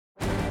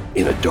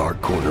In a dark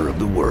corner of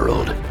the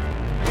world,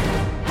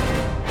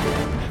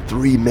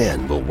 three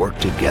men will work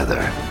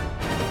together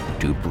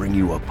to bring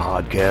you a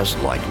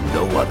podcast like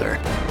no other.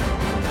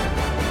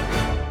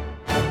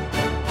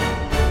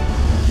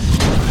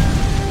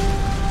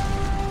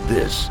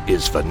 This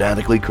is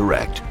Fanatically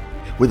Correct,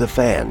 where the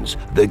fans,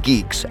 the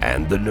geeks,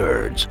 and the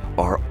nerds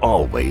are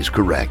always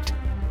correct.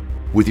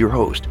 With your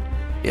host,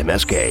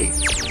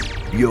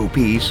 MSK, Yo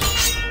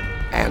Peace,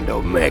 and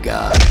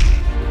Omega.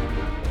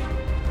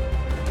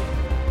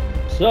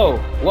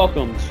 So,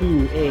 welcome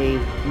to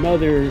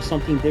another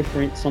something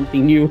different,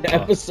 something new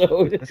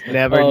episode It's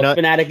never of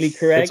Fanatically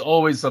Correct. It's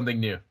always something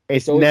new.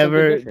 It's always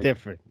never something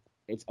different.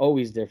 It's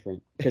always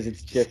different because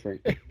it's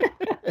different.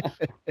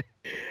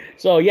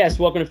 So, yes,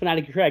 welcome to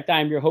Fanatically Correct.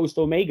 I'm your host,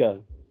 Omega.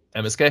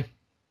 MSK.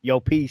 Yo,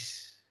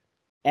 peace.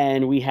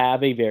 And we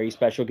have a very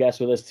special guest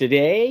with us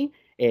today.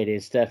 It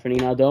is Stephanie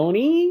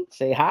Nadolny.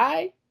 Say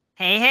hi.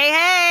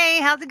 Hey,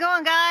 how's it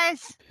going,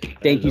 guys?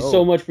 Thank you Hello.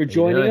 so much for you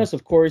joining doing? us.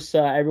 Of course,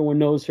 everyone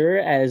knows her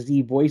as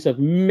the voice of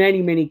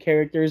many, many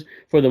characters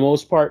for the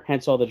most part,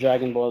 hence all the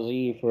Dragon Ball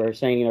Z for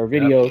saying in our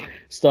video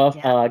stuff.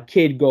 Yep.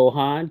 Kid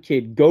Gohan,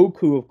 Kid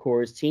Goku, of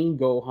course, Team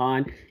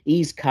Gohan,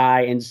 East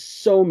Kai, and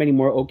so many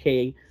more.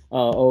 Okay,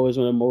 always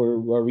one of the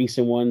more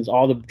recent ones.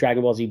 All the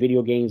Dragon Ball Z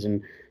video games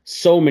and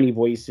so many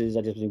voices.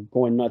 I just been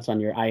going nuts on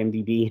your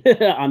IMDb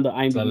on the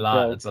IMDb It's a lot.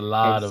 Pro. It's a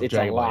lot of It's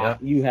Dragon a Ball.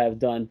 lot. You have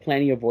done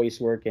plenty of voice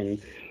work,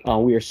 and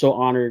we are so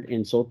honored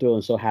and so thrilled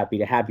and so happy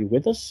to have you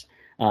with us.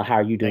 How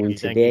are you doing you,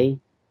 thank today?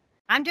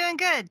 I'm doing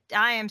good.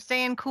 I am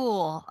staying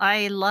cool.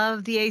 I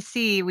love the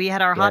AC. We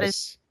had our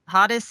Yes.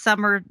 hottest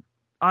summer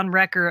on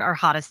record, our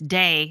hottest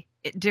day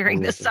during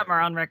On the record. summer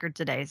on record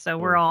today. So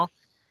we're all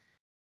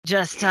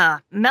just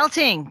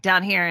melting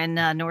down here in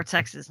North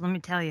Texas. Let me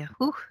tell you.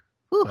 Whew.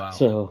 Wow.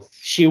 So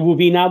she will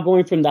be now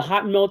going from the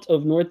hot melt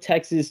of North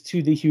Texas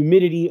to the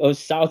humidity of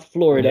South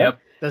Florida. Yep.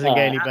 Doesn't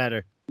get any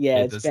better. Yeah,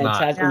 It it's does not.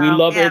 fantastic. We No,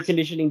 love air yes.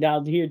 conditioning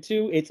down here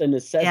too. It's a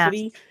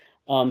necessity.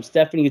 Yes.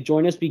 Stephanie,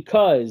 join us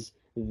because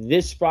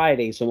this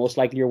Friday, so most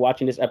likely you're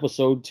watching this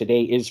episode.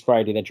 Today is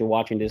Friday that you're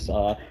watching this,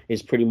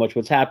 is pretty much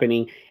what's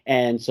happening.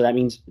 And so that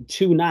means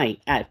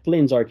tonight at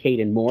Flynn's Arcade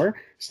and More,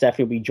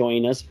 Stephanie will be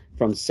joining us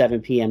from 7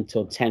 p.m.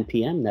 till 10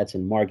 p.m. That's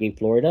in Margate,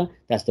 Florida.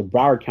 That's the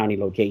Broward County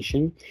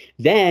location.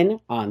 Then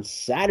on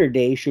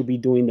Saturday, she'll be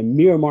doing the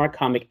Miramar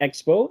Comic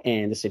Expo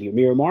in the city of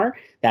Miramar.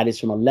 That is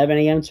from 11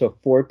 a.m. to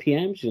 4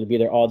 p.m. She's going to be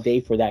there all day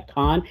for that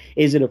con.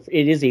 It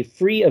is a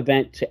free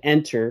event to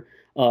enter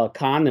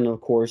con, and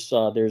of course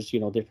there's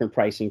different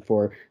pricing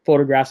for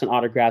photographs and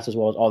autographs as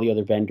well as all the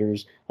other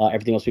vendors,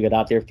 everything else we got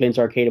out there. Flynn's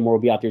Arcade and More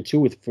will be out there too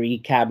with free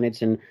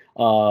cabinets and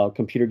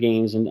computer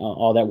games and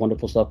all that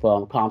wonderful stuff,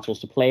 consoles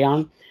to play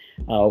on.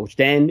 Which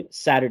then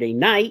Saturday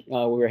night we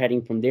were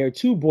heading from there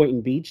to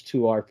Boynton Beach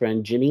to our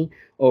friend Jimmy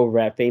over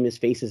at Famous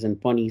Faces and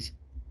Funnies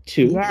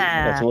 2.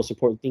 Yeah. That's the most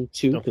important thing,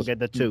 2. Don't forget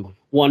the two.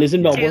 One is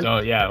in Melbourne. Oh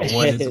yeah,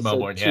 one is So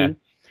Melbourne. 2, Yeah.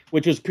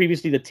 which was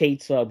previously the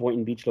Tate's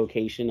Boynton Beach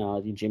location.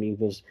 Jimmy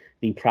was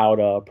the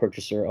proud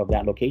purchaser of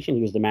that location.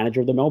 He was the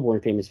manager of the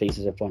Melbourne Famous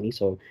Faces and Funny,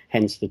 so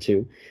hence the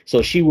 2.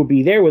 So she will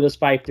be there with us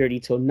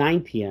 5:30 till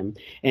 9 p.m.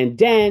 And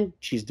then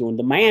she's doing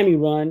the Miami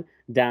run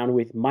down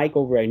with Mike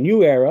over at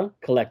New Era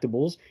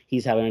Collectibles.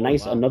 He's having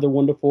another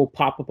wonderful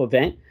pop-up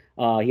event.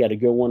 He had a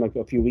good one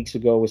a few weeks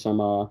ago with some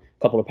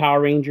couple of Power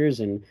Rangers,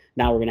 and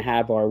now we're going to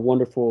have our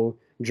wonderful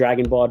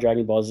Dragon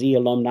Ball Z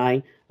alumni,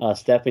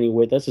 Stephanie,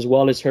 with us, as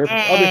well as her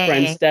other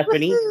friend,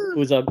 Stephanie, Woohoo!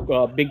 who's a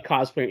big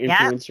cosplayer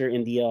influencer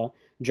in the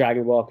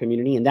Dragon Ball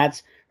community. And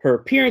that's her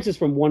appearances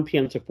from 1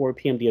 p.m. to 4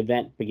 p.m. The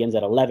event begins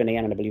at 11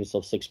 a.m. and I believe it's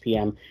till 6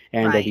 p.m.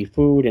 And there'll be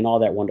food and all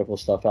that wonderful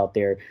stuff out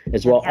there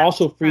as well. Yeah,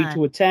 Also free fun.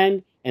 to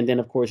attend. And then,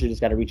 of course, you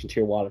just got to reach into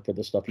your wallet for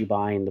the stuff you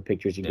buy and the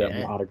pictures you get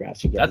and the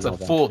autographs you get. That's and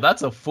a all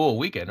that. full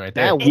weekend right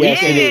there. That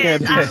Yes, weekend it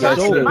is is. gonna I be Yes, love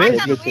it so is. it. My busy. It's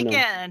kind good of to know.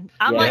 weekend.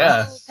 I'm Yeah. like Yeah.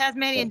 the whole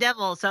Tasmanian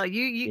devil. So the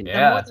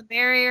Yeah. more the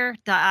merrier.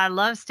 I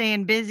love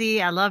staying busy.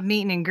 I love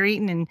meeting and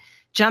greeting and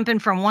jumping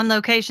from one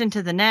location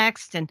to the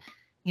next, and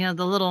the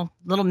little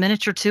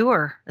miniature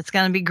tour. It's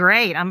going to be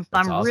great. I'm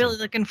awesome. really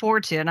looking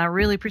forward to it, and I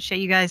really appreciate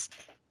you guys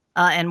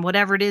and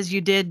whatever it is you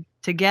did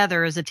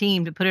together as a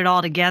team to put it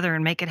all together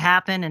and make it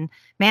happen. And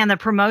man, the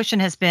promotion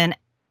has been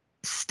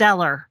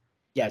stellar.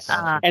 Yes,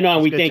 Uh,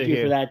 and we good thank to you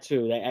hear. for that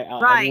too.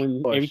 Right.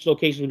 Everyone, every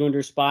location is doing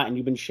their spot, and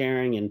you've been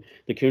sharing, and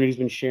the community's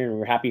been sharing.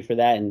 We're happy for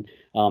that, and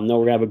know we're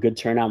gonna have a good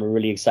turnout. We're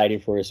really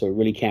excited for it, so we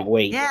really can't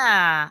wait.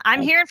 Yeah,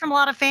 I'm hearing from a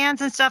lot of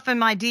fans and stuff in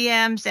my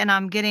DMs, and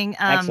I'm getting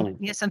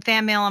Excellent. some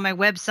fan mail on my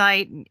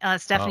website,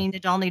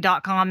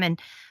 stephanienadolny.com,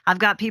 and I've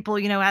got people,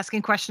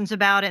 asking questions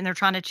about it, and they're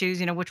trying to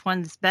choose, which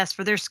one's best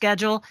for their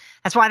schedule.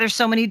 That's why there's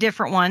so many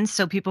different ones,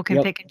 so people can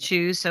Yep. pick and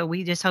choose. So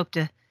we just hope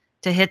to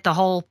hit the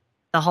whole.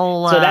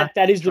 So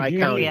that is the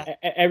Tri-County. beauty.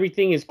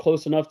 Everything is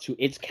close enough to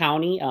its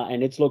county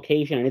and its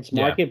location and its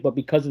Yeah. market, but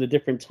because of the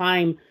different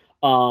time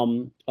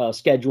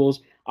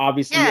schedules,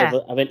 Obviously, Yeah.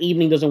 if an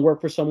evening doesn't work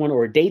for someone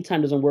or a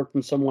daytime doesn't work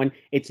for someone,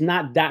 it's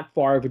not that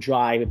far of a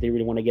drive if they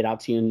really want to get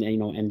out to you and To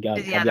the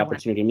have the other one.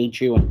 opportunity to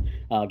meet you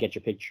and get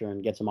your picture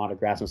and get some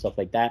autographs and stuff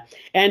like that.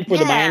 And for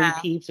the Miami Yeah.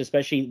 peeps,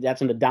 especially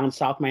that's in the down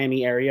south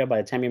Miami area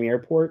by the Tamiami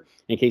Airport.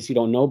 In case you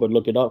don't know, but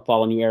look it up.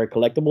 Follow New Era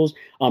Collectibles.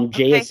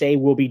 Okay. JSA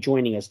will be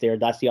joining us there.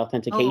 That's the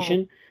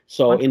authentication.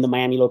 So in the wonderful.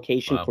 Miami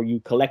location Wow. for you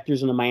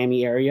collectors in the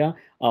Miami area,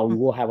 we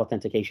will have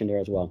authentication there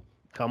as well.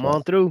 Come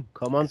on through.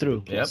 Come on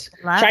through. Yep.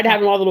 Love Tried to that.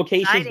 have all the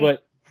locations, Exciting.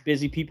 but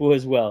busy people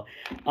as well.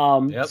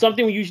 Yep.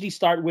 Something we usually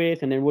start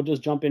with, and then we'll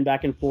just jump in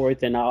back and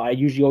forth. And I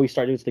usually always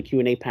start with the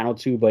Q&A panel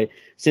too, but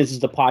since it's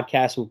the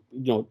podcast,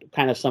 we'll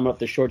kind of sum up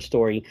the short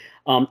story.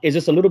 Is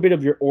just a little bit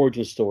of your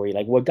origin story,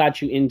 like what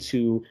got you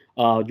into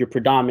your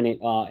predominant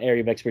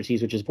area of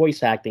expertise, which is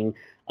voice acting.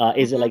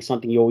 Is it like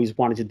something you always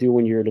wanted to do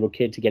when you were a little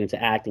kid to get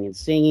into acting and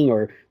singing,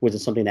 or was it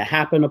something that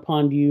happened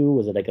upon you?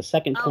 Was it like a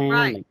second Oh, plan?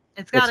 right. Like,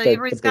 It's what's got the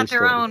everybody's got base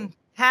their story? own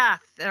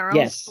path, their own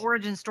Yes.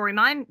 origin story.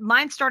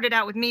 Mine started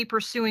out with me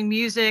pursuing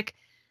music,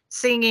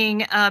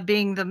 singing,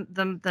 being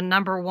the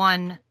number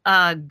one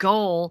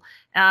goal,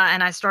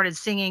 and I started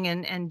singing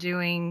and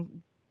doing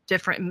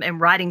different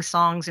and writing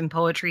songs and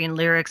poetry and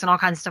lyrics and all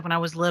kinds of stuff when I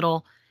was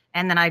little.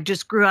 And then I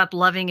just grew up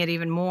loving it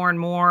even more and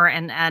more,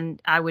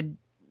 and I would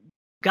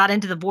got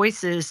into the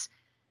voices,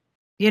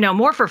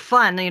 more for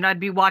fun. I'd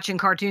be watching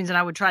cartoons and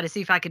I would try to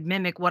see if I could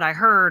mimic what I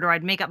heard, or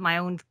I'd make up my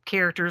own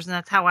characters, and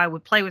that's how I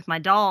would play with my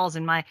dolls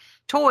and my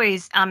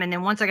toys. And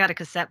then once I got a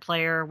cassette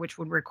player which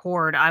would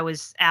record, I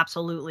was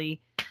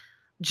absolutely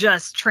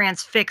just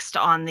transfixed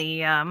on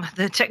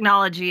the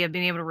technology of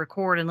being able to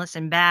record and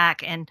listen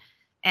back, and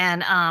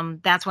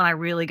that's when I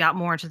really got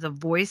more into the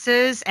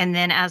voices. And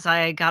then as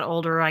I got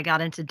older, I got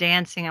into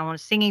dancing. I wanted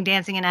singing,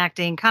 dancing, and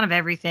acting, kind of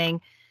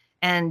everything,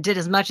 and did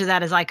as much of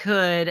that as I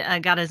could. I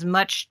got as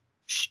much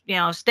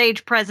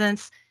stage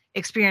presence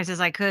experience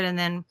as I could. And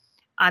then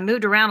I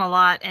moved around a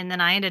lot, and then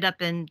I ended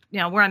up in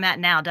where I'm at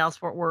now, Dallas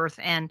Fort Worth,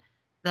 and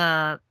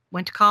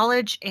went to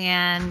college,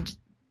 and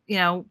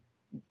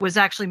was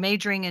actually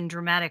majoring in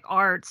dramatic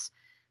arts.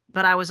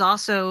 But I was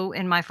also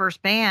in my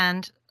first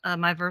band,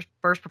 my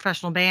first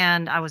professional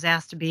band. I was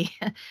asked to be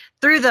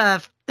through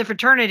the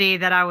fraternity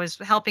that I was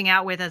helping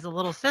out with as a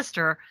little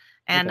sister.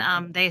 And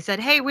Okay. they said,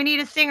 "Hey, we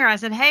need a singer." I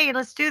said, "Hey,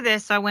 let's do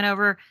this." So I went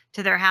over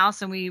to their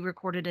house and we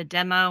recorded a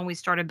demo and we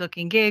started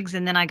booking gigs.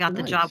 And then I got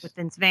the job Nice. with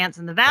Vince Vance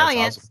and the That's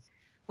Valiants, awesome.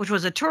 which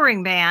was a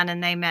touring band.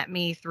 And they met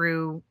me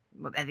through,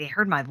 they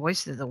heard my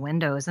voice through the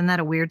window. Isn't that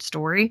a weird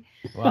story?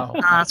 Wow.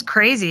 It's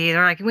crazy.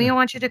 They're like, "We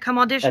want you to come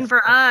audition That's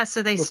for us."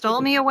 So they cool.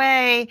 stole me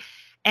away.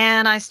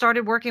 And I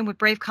started working with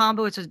Brave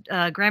Combo. It's a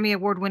Grammy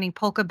Award winning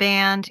polka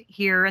band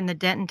here in the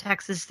Denton,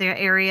 Texas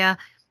area.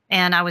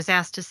 And I was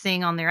asked to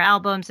sing on their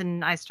albums.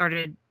 And I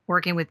started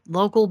working with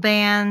local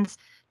bands,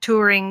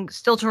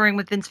 still touring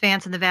with Vince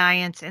Vance and the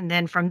Valiants. And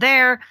then from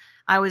there,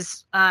 I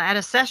was at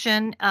a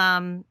session,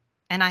 and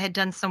I had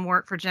done some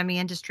work for Jemmy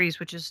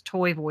Industries, which is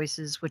toy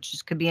voices,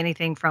 could be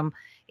anything from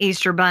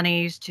Easter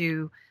bunnies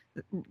to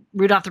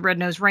Rudolph the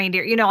Red-Nosed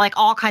Reindeer, like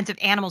all kinds of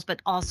animals,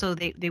 but also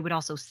they would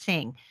also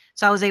sing.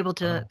 So I was able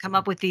to Wow. come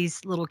up with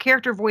these little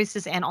character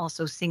voices and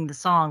also sing the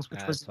songs, which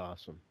That's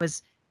awesome.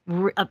 was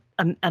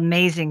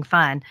amazing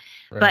fun.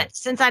 Right. But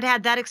since I'd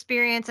had that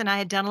experience and I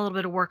had done a little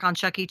bit of work on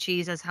Chuck E.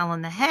 Cheese as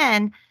Helen the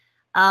Hen,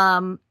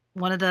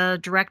 one of the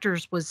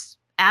directors was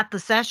at the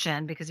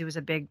session because he was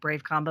a big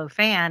Brave Combo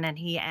fan, and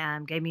he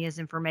gave me his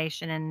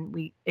information and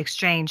we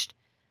exchanged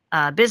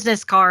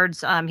business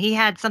cards. He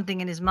had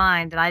something in his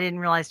mind that I didn't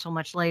realize till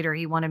much later.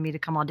 He wanted me to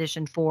come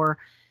audition for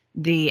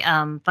the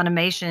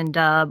Funimation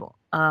dub,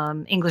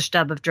 English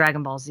dub of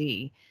Dragon Ball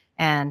Z.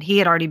 And he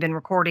had already been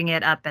recording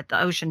it up at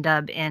the Ocean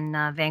Dub in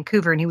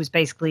Vancouver, and he was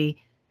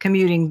basically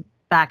commuting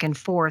back and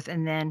forth.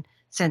 And then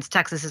since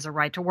Texas is a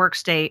right to work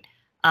state,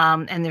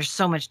 and there's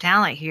so much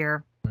talent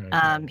here,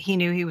 Right. he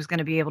knew he was going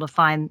to be able to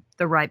find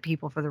the right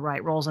people for the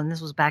right roles. And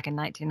this was back in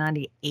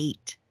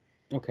 1998.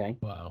 Okay.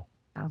 Wow.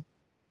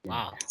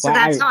 Wow. So Well,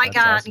 that's how I That's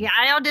got, awesome.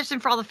 I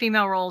auditioned for all the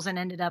female roles and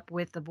ended up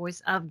with the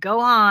voice of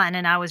Gohan.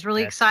 And I was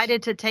really That's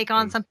excited to take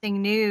on crazy.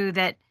 something new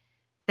that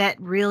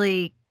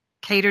really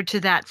catered to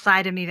that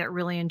side of me that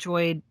really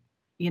enjoyed,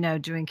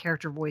 doing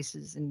character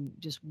voices and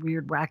just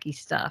weird, wacky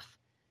stuff.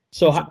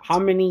 So And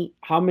so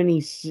how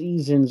many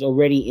seasons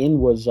already in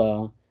was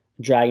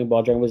Dragon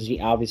Ball? Dragon Ball Z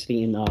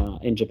obviously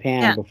in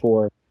Japan yeah.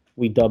 before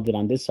we dubbed it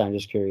on this side. I'm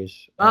just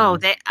curious. Oh,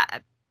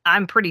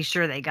 I'm pretty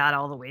sure they got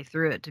all the way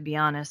through it, to be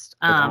honest.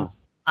 Oh, wow.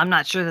 I'm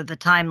not sure that the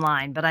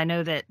timeline, but I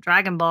know that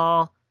Dragon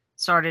Ball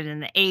started in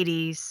the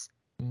 80s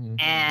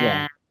Mhm.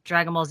 and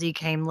Dragon Ball Z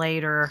came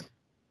later.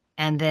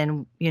 And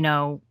then,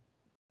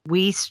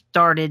 we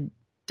started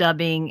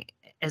dubbing,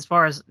 as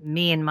far as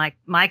me and my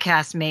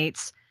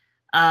castmates,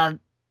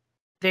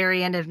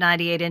 very end of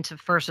 98 into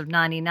first of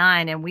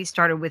 99. And we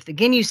started with the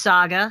Ginyu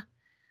Saga,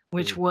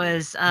 which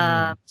was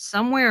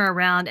somewhere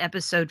around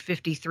episode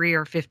 53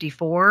 or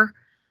 54.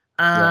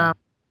 Yeah.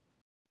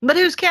 But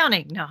who's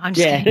counting? No, I'm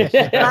just Yeah.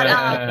 kidding. But,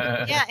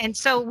 yeah, and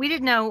so we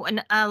didn't know,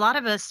 and a lot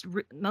of us,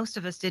 most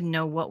of us didn't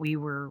know what we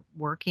were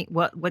working,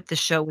 what the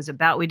show was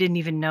about. We didn't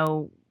even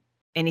know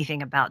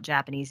anything about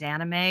Japanese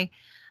anime.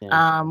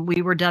 Yeah.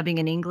 We were dubbing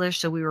in English,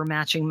 so we were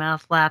matching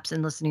mouth flaps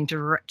and listening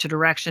to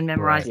direction,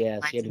 memorizing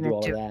Yes, lines, you had to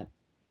and do then all of that.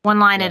 one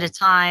line at a Right.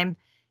 time.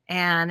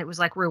 And it was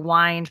like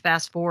rewind,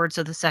 fast forward.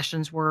 So the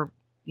sessions were,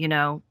 you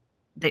know,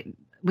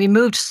 we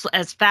moved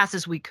as fast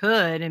as we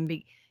could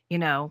and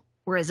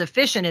we're as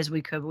efficient as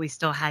we could, but we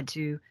still had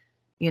to,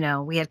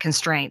 we had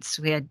constraints.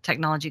 We had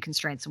technology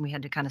constraints, and we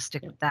had to kind of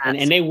stick with that.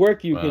 And they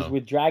work you because Wow.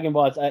 with Dragon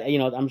Balls,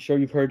 I'm sure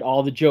you've heard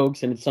all the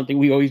jokes, and it's something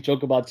we always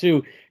joke about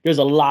too. There's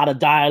a lot of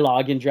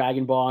dialogue in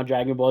Dragon Ball and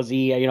Dragon Ball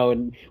Z,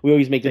 and we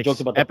always make the jokes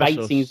about the fight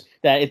Episodes. scenes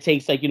that it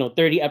takes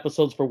 30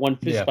 episodes for one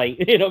fist Yeah. fight,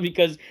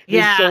 because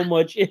there's so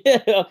much back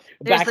the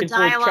and forth trash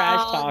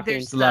dialogue, talking.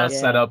 there's It's a lot of Yeah.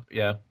 setup.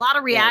 Yeah. a lot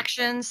of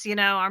reactions.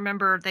 I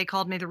remember they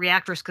called me the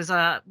reactress because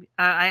I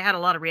had a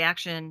lot of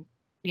reaction.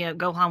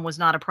 Gohan was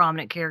not a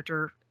prominent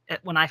character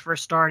when I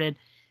first started.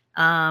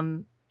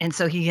 And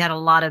so he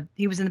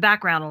was in the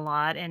background a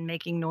lot and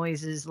making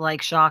noises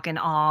like shock and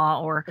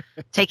awe, or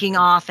taking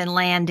off and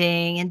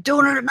landing and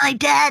don't hurt my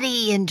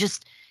daddy, and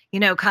just,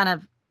 kind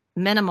of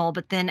minimal.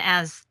 But then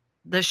as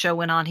the show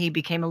went on, he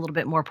became a little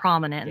bit more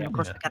prominent. And of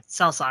course, Yeah. we got the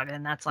Cell Saga,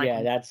 and that's like,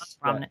 that's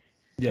prominent.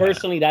 Yeah.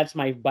 Personally, that's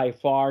my by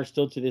far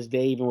still to this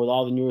day, even with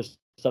all the newer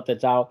stuff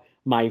that's out,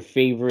 my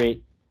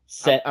favorite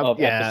set of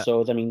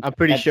episodes. I mean, I'm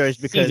pretty that's sure it's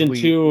because season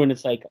 2, and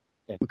it's like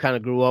we kind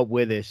of grew up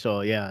with it. So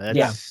that's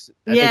Yeah. that's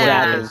what it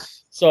Exactly.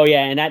 is. So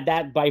yeah, and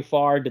that by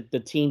far the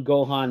Teen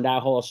Gohan,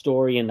 that whole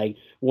story, and like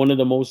one of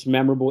the most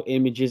memorable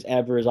images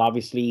ever is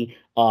obviously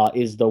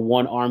is the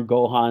one-armed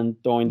Gohan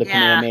throwing the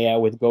Kamehameha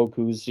with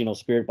Goku's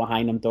spirit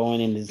behind him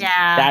throwing, and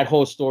that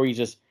whole story is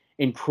just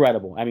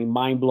incredible. I mean,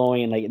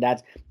 mind-blowing, and like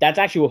that's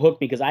actually what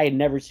hooked me, because I had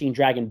never seen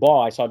Dragon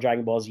Ball. I saw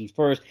Dragon Ball Z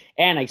first,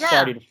 and I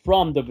started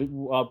from the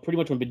pretty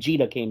much when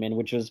Vegeta came in,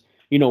 which was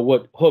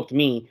what hooked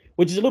me,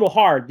 which is a little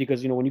hard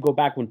because when you go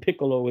back when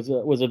Piccolo was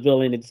a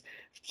villain, it's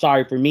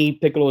sorry for me,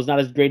 Piccolo was not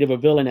as great of a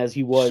villain as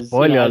he was.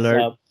 Spoiler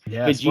alert.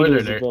 Yeah, Vegeta spoiler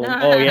was a alert. villain.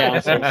 Oh yeah,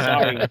 I'm so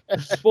sorry.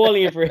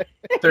 Spoiling it for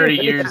 30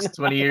 years,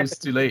 20 years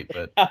too late,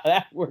 but how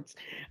that works.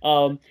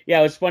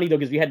 Yeah, it's funny though,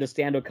 because we had the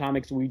stand-up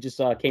comics. We just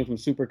came from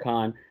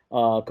SuperCon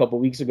a couple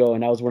weeks ago,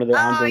 and that was one of the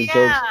ongoing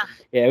jokes.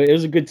 Yeah, it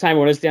was a good time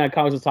when the stand-up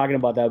comics was talking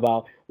about that,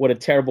 about what a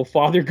terrible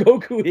father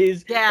Goku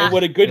is, and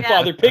what a good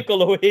father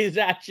Piccolo is,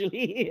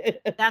 actually.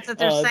 That's what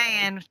they're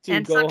saying.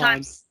 And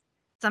Gohan.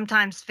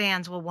 sometimes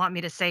fans will want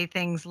me to say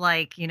things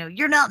like,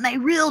 you're not my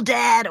real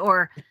dad,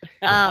 or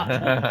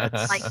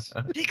like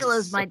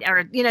Piccolo's my,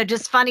 or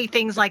just funny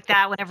things like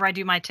that. Whenever I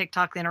do my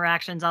TikTok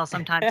interactions, I'll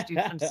sometimes do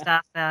some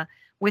stuff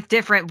with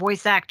different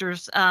voice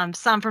actors,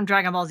 some from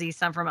Dragon Ball Z,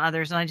 some from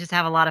others, and I just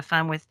have a lot of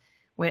fun with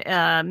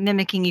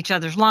mimicking each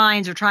other's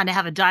lines, or trying to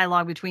have a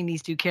dialogue between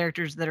these two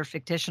characters that are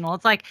fictional.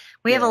 It's like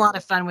we have a lot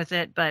of fun with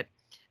it, but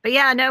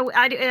yeah, no,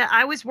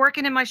 I was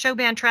working in my show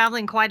band,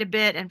 traveling quite a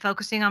bit and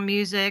focusing on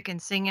music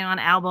and singing on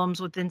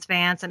albums with Vince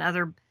Vance and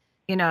other,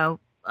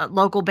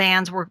 local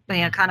bands. Were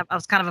I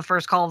was kind of a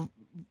first call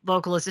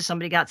vocalist. If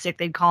somebody got sick,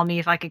 they'd call me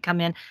if I could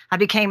come in. I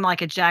became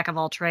like a jack of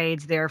all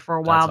trades there for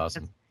a while. That's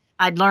awesome.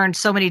 I'd learned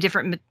so many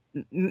different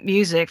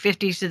music,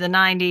 50s to the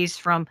 90s,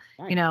 from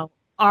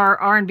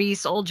R&B,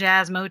 soul,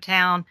 jazz,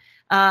 Motown,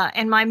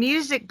 and my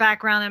music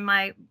background and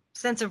my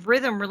sense of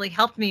rhythm really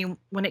helped me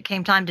when it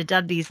came time to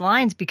dub these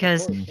lines,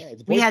 because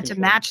we had to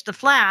match the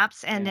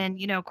flaps, and then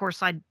of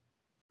course I'd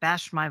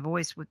bash my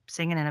voice with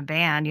singing in a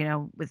band.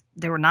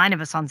 There were 9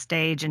 of us on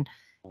stage, and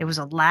it was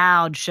a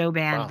loud show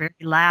band, very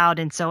loud,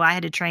 and so I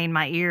had to train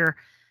my ear.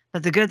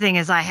 But the good thing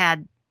is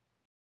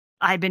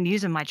I'd been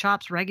using my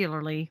chops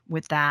regularly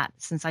with that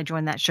since I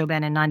joined that show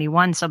band in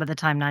 91. So by the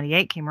time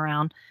 98 came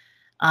around,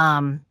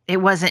 it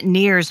wasn't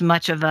near as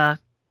much of a,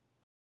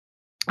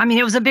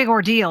 it was a big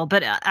ordeal,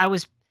 but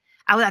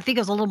I think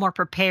I was a little more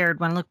prepared.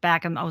 When I look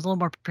back, I was a little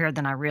more prepared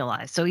than I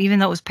realized. So even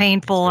though it was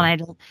painful,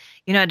 and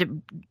I had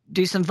to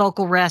do some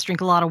vocal rest,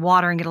 drink a lot of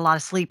water, and get a lot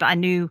of sleep, I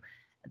knew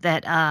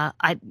that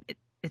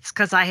it's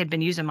because I had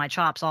been using my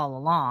chops all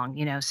along.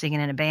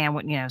 Singing in a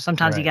band.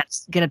 Sometimes you got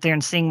to get up there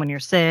and sing when you're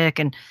sick,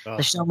 and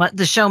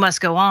the show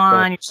must go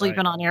on. You're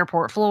sleeping on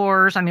airport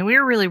floors. We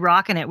were really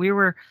rocking it. We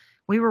were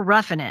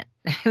roughing it.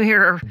 We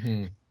were.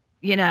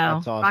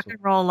 That's awesome. Rock and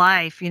roll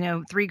life,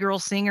 3 girl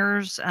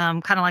singers,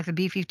 kind of like the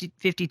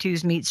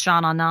B-52s meets Sha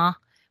Na Na.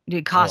 We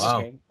did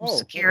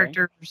costumes,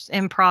 characters,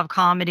 improv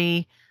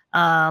comedy,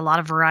 a lot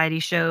of variety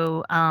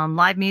show,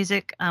 live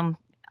music,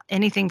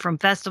 anything from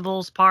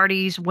festivals,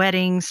 parties,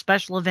 weddings,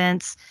 special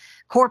events,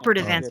 corporate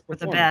events were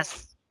the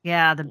best.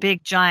 Yeah, the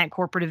big giant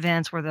corporate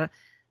events where the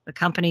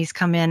companies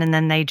come in, and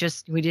then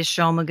we just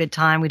show them a good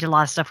time. We did a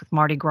lot of stuff with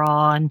Mardi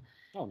Gras, and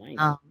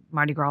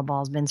Mardi Gras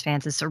balls. Vince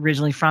Vance is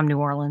originally from New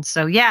Orleans.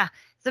 So yeah,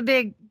 it's a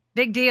big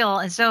deal.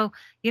 And so,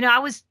 I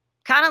was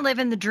kind of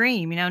living the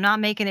dream, not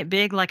making it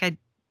big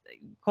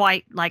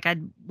quite like I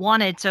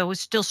wanted. So I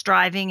was still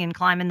striving and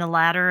climbing the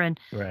ladder, and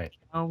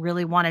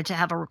really wanted to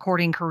have a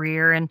recording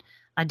career. And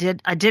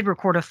I did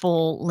record a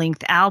full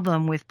length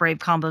album with Brave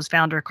Combo's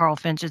founder Carl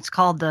Finch. It's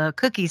called The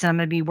Cookies, and I'm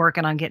going to be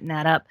working on getting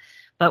that up.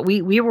 But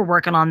we were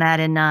working on that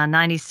in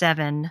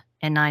 97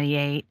 and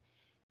 98.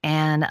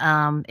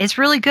 And it's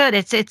really good.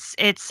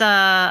 It's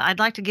I'd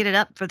like to get it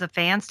up for the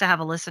fans to have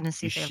a listen and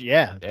see if they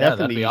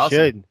definitely you awesome.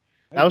 should.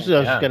 That was what I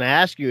was Yeah. going to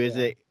ask you. Is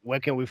it where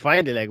can we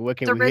find it? Like where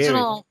can it's we hear it?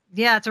 original.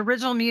 Yeah, it's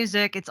original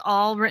music. It's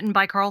all written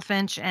by Carl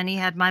Finch, and he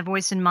had my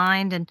voice in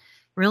mind, and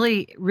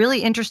really,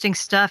 really interesting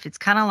stuff. It's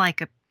kind of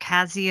like a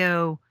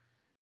Casio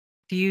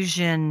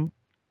fusion,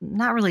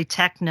 not really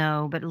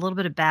techno, but a little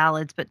bit of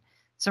ballads, but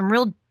some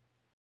real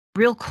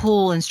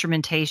cool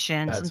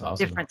instrumentation, That's some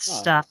awesome. different Oh,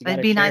 stuff. you gotta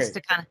It'd be share nice it.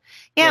 to kind of,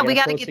 Yeah, we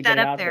got to post get to that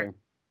up there.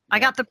 I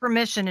Yeah. got the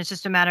permission. It's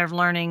just a matter of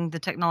learning the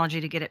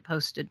technology to get it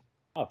posted.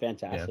 Oh,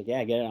 fantastic!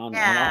 Yeah, get it on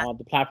Yeah. all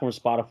the platforms,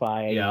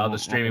 Spotify, Yeah, all the Apple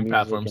streaming Music,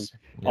 platforms.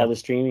 and all the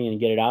streaming, and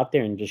get it out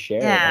there and just share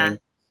it. I Yeah. mean,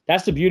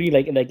 that's the beauty,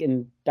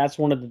 and that's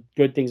one of the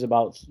good things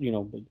about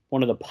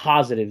one of the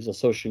positives of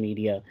social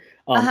media,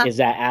 Uh-huh. is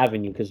that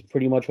avenue, because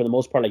pretty much for the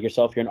most part, like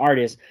yourself, you're an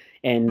artist,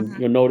 and Mhm.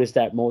 you'll notice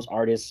that most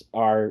artists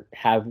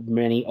have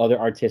many other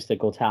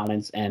artistical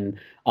talents and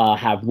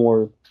have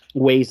more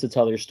ways to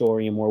tell their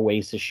story and more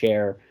ways to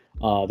share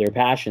their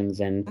passions,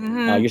 and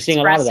you're seeing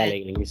a lot of that Express it.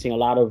 lately. You're seeing a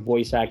lot of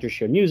voice actors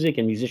share music,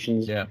 and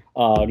musicians Yeah.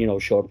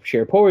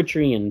 share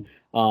poetry, and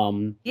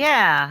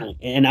Yeah.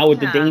 and now with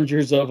the Yeah.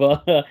 dangers of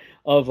AI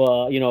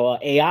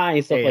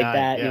and stuff like AI,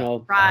 that, yeah.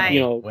 Right. kind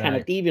of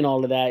Right. thieving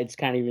all of that, it's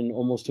kind of even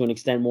almost to an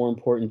extent more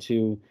important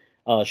to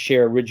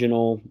share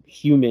original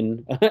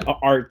human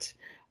art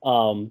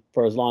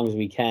for as long as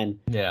we can.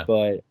 Yeah.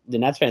 But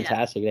then that's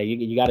fantastic. Yeah,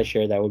 you got to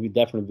share that. We'll be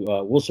definitely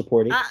we'll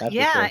support it. That's for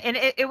Yeah, sure. and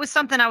it was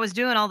something I was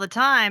doing all the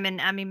time.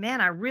 And I mean,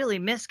 man, I really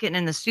miss getting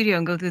in the studio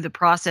and go through the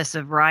process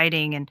of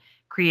writing and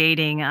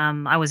creating.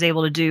 I was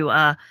able to do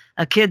a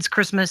kids'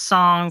 Christmas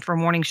song for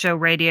morning show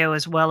radio,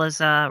 as well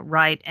as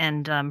write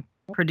and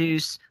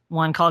produce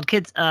one called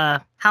Kids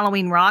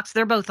Halloween Rocks.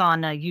 They're both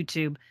on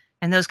YouTube,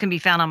 and those can be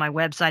found on my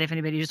website if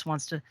anybody just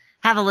wants to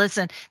have a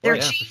listen. They're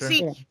yeah, for sure.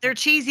 cheesy. Yeah. They're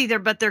cheesy.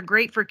 But they're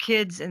great for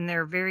kids, and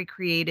they're very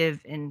creative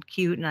and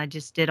cute. And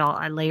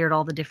I layered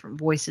all the different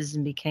voices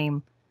and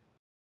became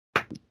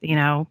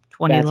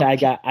 20 little, I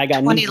got 20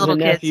 nieces little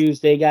and kids. nephews.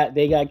 They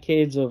got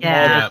kids of all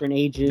Yeah. different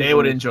ages. They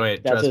would and enjoy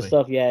it. That's Trust the me.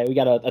 stuff. Yeah, we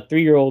got a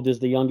 3-year-old is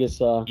the youngest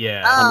Yeah. on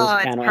Oh, this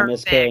it's panel,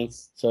 perfect.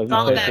 MSK. So It's he's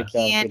all Oh, about perfect for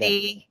that.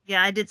 candy.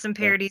 Yeah, I did some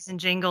parodies and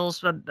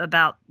jingles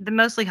about the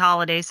mostly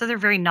holidays, so they're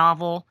very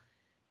novel.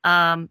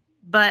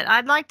 But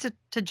I'd like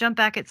to jump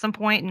back at some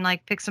point and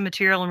like pick some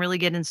material and really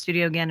get in the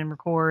studio again and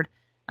record.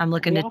 I'm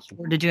looking Awesome.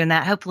 forward to doing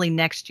that. Hopefully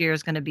next year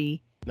is going to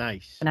be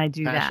Nice. when I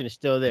do Passion that. is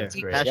still there. That's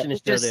great. Passion Yeah. is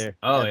still Just- there.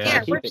 Oh, That's yeah. Yeah,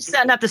 awesome. we're just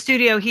setting up the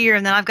studio here,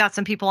 and then I've got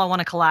some people I want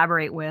to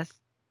collaborate with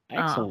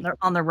Excellent.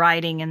 on the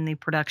writing and the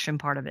production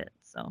part of it.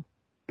 So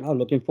Oh,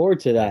 looking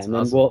forward to that. That's And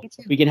then awesome. Me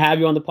too. we can have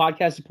you on the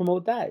podcast to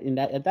promote that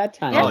at that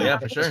time. Yeah. Oh, yeah,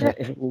 for sure.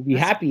 We'll be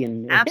happy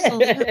and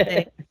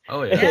Absolutely.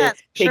 Oh, yeah. Yes,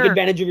 take sure.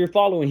 advantage of your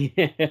following.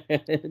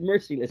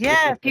 Merciless.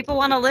 Yeah, if people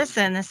want to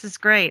listen, this is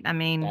great. I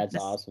mean, That's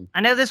awesome.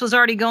 I know this was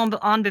already going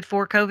on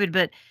before COVID,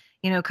 but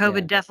COVID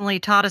Yeah. definitely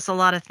taught us a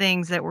lot of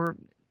things that we're,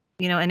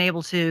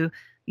 enabled to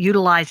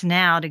utilize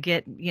now to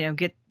get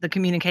the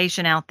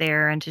communication out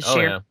there and to Oh,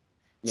 share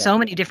yeah. so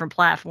many different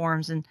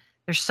platforms. And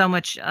there's so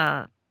much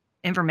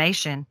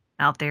information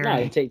out there.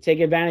 No, take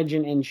advantage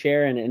and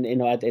share, and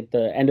at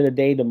the end of the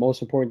day, the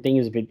most important thing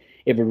is if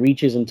it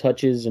reaches and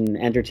touches and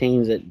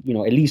entertains at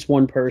least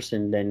one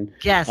person, then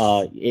Yes.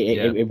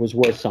 it was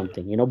worth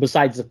something.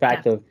 Besides the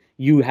fact of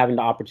you having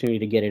the opportunity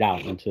to get it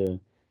out and to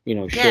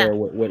share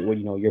what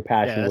your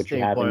passion, Yeah, that's what the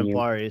you have in important you.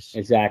 part is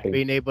Exactly.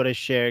 being able to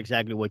share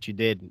exactly what you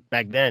did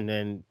back then,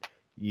 and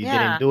you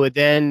Yeah. didn't do it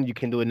then, you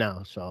can do it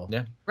now. So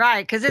Yeah.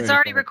 Right, because it's Very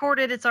already important.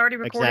 recorded. It's already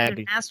recorded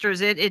Exactly. in masters.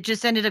 It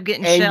just ended up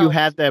getting and you shelved.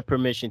 have that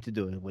permission to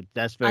do it.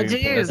 That's very I do,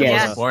 important. That's the Yes.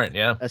 most yes. important.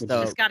 Yeah. That's Which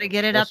the Just got to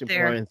get it up most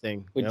there. important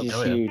thing. Which Yep. is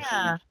Oh, yeah. huge.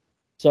 Yeah.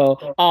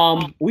 So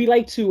we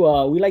like to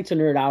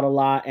nerd out a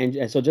lot,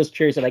 and so just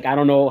curious, like I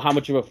don't know how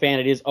much of a fan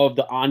it is of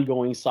the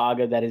ongoing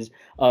saga that is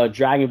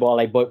Dragon Ball,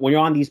 like, but when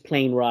you're on these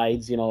plane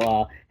rides, and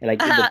like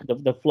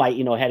the flight,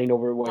 heading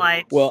over.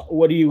 Flights,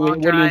 What are you long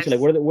into? Like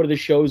drives. what are the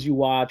shows you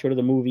watch? What are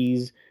the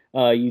movies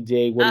you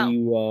dig? What Oh. do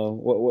you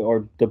what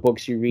or the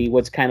books you read?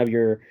 What's kind of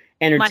your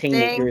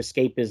entertainment, thing? your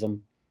escapism?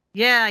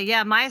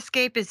 Yeah. My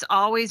escape has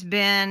always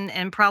been,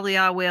 and probably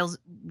always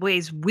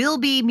will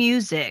be,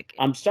 music.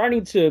 I'm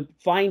starting to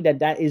find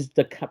that is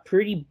the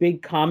pretty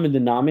big common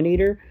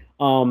denominator.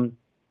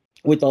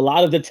 With a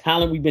lot of the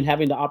talent we've been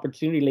having the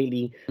opportunity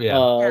lately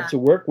Yeah. to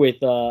work with,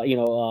 is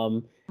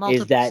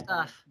Multiple that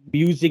stuff.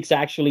 music's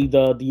actually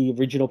the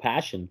original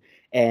passion,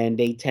 and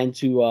they tend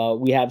to.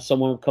 We have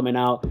someone coming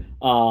out,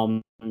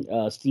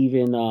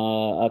 Stephen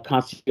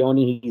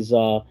Constione. He's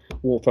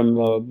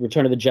from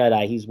Return of the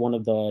Jedi. He's one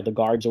of the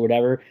guards or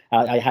whatever.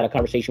 I had a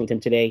conversation with him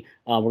today.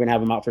 We're gonna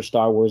have him out for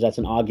Star Wars. That's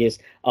in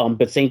August.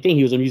 But same thing.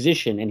 He was a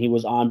musician, and he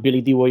was on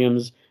Billy D.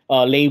 Williams'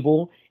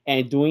 label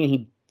and doing.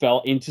 He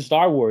fell into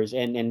Star Wars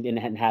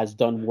and has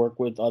done work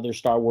with other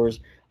Star Wars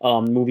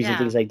movies and Yeah.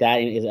 things like that,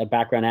 and is a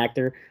background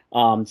actor.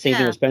 Same thing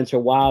Yeah. with Spencer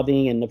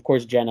Wilding, and of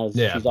course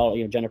Yeah. she's all,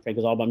 Jenna Frank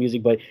is all about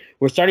music, but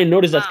we're starting to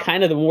notice that's Wow.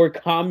 kind of the more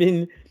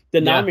common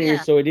denominator.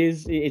 Yeah. So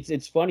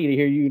it's funny to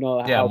hear Yeah,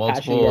 how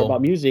passionate you are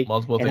about music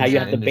multiple and how things you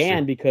in have the the industry.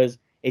 band, because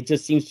it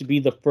just seems to be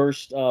the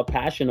first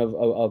passion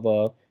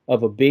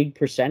of a big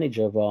percentage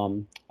of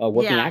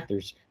working Yeah.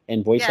 actors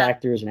and voice Yeah.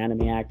 actors and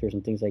anime actors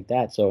and things like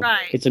that. So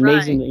Right. it's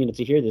amazing, Right.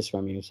 to hear this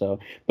from you. So,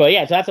 but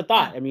yeah, so that's a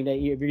thought. Yeah. I mean,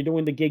 if you're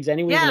doing the gigs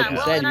anyways, and like Yeah. you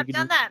Well, said, and you I've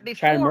done could that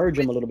try to before merge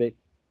them a little bit.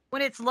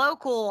 when it's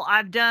local.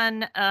 I've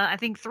done, I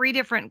think, 3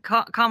 different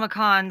Comic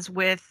Cons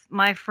with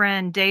my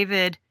friend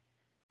David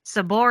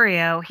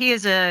Saborio. He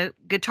is a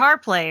guitar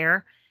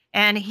player,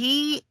 and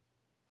he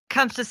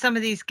comes to some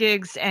of these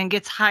gigs and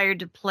gets hired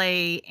to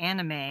play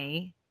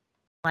anime,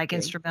 like Okay.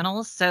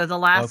 instrumentals. So the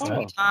last Okay.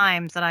 3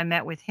 times that I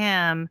met with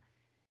him,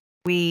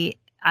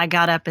 I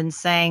got up and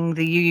sang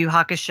the Yu Yu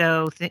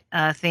Hakusho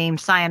theme,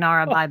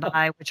 Sayonara Bye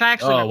Bye, which I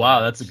actually Oh wow,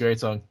 recorded that's a great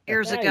song.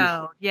 years Nice.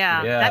 ago.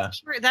 Yeah, Yeah.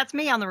 that's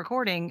me on the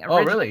recording. Oh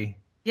Originally. really?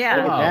 Yeah,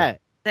 Look at Wow.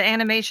 that. the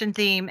animation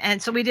theme,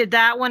 and so we did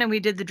that one, and we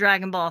did the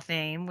Dragon Ball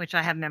theme, which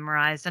I have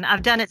memorized, and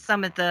I've done it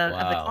some at the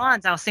Wow.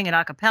 cons. I'll sing it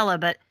a cappella,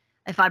 but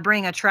if I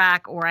bring a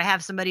track or I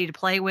have somebody to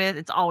play with,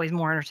 it's always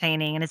more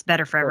entertaining and it's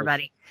better for Of course.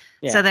 everybody.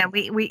 Yeah. So then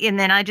we and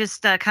then I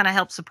just kind of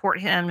help support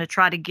him to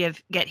try to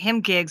get him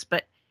gigs,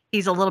 but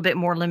he's a little bit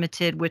more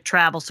limited with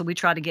travel, so we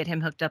try to get him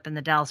hooked up in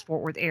the Dallas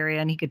Fort Worth area,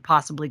 and he could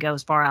possibly go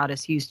as far out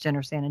as Houston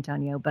or San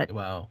Antonio. But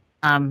Wow.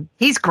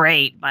 he's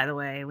great, by the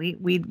way. We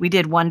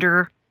did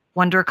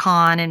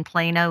WonderCon in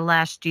Plano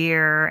last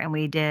year, and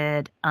he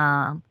did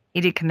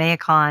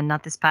Kamehameha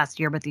not this past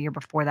year, but the year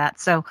before that.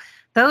 So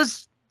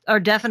those are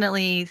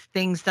definitely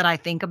things that I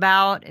think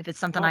about if it's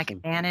something I can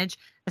Awesome. manage.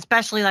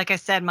 Especially, like I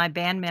said, my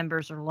band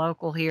members are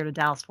local here to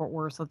Dallas Fort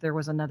Worth. So if there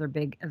was another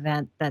big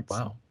event that's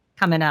Wow.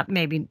 coming up,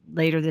 maybe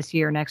later this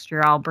year, next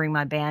year, I'll bring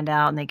my band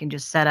out and they can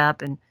just set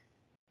up and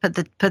put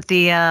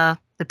the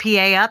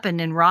PA up and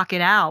then rock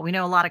it out. We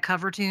know a lot of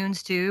cover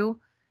tunes too.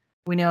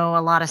 We know a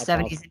lot of That's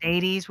 70s awesome. and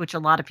 80s, which a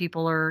lot of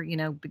people are,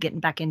 getting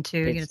back into.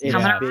 It's It's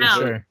coming Yeah, for around.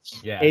 sure.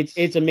 Yeah.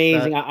 It's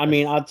amazing. I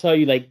mean, I'll tell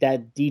you, like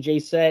that DJ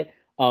set.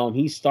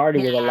 He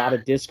started with a lot Yeah.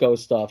 of disco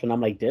stuff, and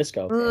I'm like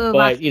disco, Ooh,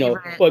 my but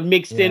favorite. but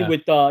mixed in Yeah.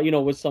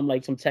 with with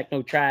some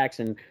techno tracks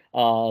and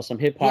some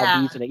hip hop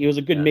Yeah. beats, and it was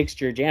a good Yeah.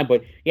 mixture jam.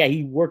 But yeah,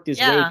 he worked his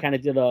way, Yeah. kind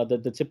of did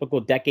the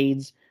typical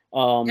decades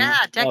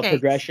Decades.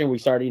 progression. We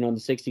started in the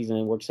 60s and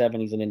then worked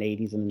 70s and then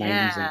 80s and the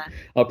 90s, and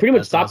Yeah. pretty much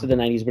That's stopped awesome. at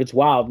the 90s. But it's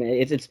wild, man.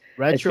 It's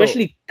Retro.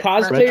 especially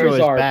Retro cosplayers is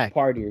are back.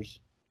 partiers.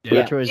 Yeah.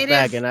 Retro is It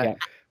back, is. and Yeah.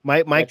 my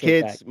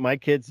Retro's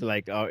back. kids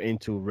like are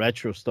into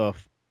retro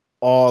stuff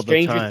all the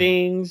Stranger time.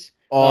 Things.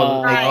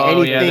 All like Right.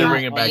 Oh yeah, they're anything,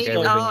 bringing back Oh,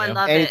 everything. I Yeah.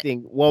 love it.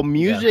 anything. Well,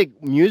 music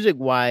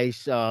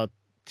wise,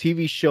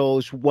 TV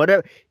shows,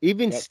 whatever,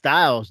 even Yep.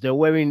 styles. They're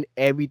wearing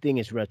everything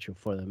is retro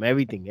for them.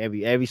 Everything,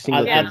 every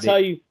single I'll thing. tell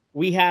you,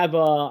 we have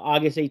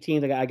August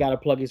 18th. I got to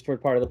plug this for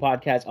part of the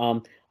podcast.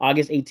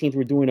 August 18th,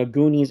 we're doing a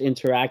Goonies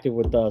interactive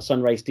with the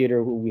Sunrise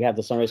Theater, who we have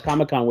the Sunrise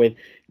Comic Con with.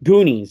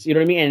 Goonies, you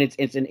know what I mean?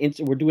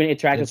 And we're doing it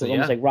interactive, so it's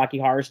almost like Rocky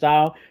Horror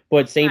style,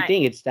 but same Right.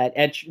 thing. It's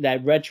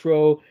that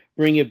retro,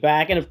 bring it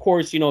back, and of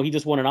course, he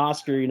just won an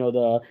Oscar.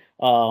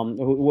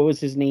 What was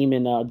his name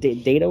in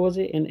Data, was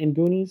it in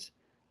Goonies?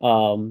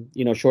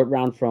 Short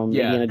round from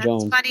Yeah. Indiana That's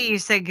Jones. funny you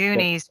said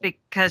Goonies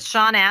because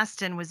Sean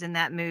Astin was in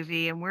that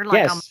movie, and we're like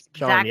Yes, almost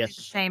Sean, exactly yes.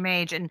 the same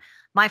age. And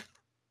my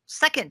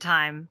second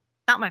time,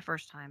 not my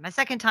first time, my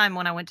second time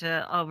when I went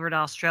over to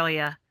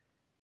Australia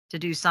to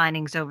do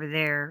signings over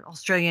there,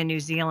 Australia and New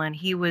Zealand,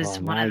 he was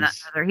Oh, one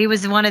nice.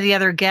 of the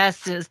other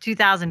guests. It was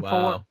 2004.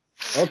 Wow.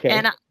 Okay.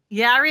 And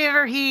I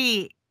remember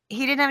he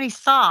didn't have any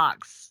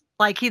socks.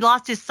 Like he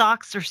lost his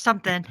socks or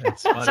something.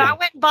 That's So I funny.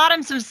 went and bought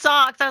him some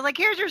socks. I was like,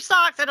 "Here's your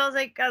socks." And I was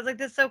like,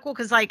 "This is so cool."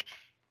 Because like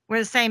we're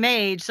the same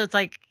age. So it's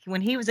like when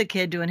he was a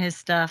kid doing his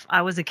stuff,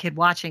 I was a kid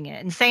watching it.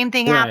 And same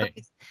thing happened Right.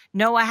 with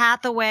Noah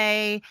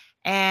Hathaway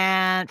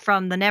and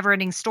from the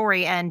Neverending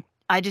Story. And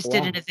I just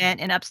did Wow. an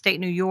event in upstate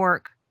New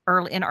York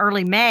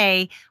early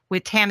May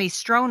with Tammy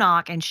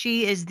Stronach, and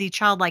she is the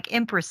childlike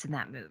empress in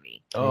that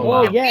movie. Oh Oh,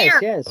 wow. And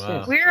yes.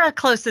 Wow. we're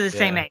close to the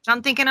same Yeah. age.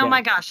 I'm thinking, oh Yeah.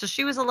 my gosh, so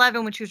she was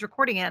 11 when she was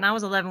recording it, and I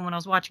was 11 when I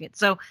was watching it.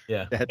 So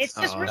Yeah. That's it's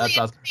just really That's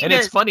awesome. interesting And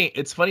it's to- funny.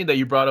 It's funny that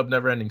you brought up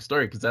Neverending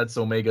Story because that's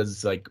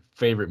Omega's like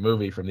favorite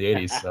movie from the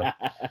 80s. So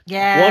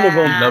Yeah. One of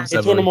them. he loves that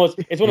It's one of the movie.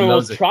 most. It's one He of the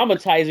loves most it.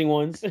 traumatizing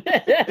ones.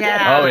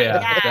 Yeah. Oh yeah,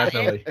 Yeah.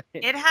 definitely.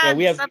 It has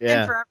we have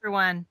something for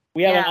everyone.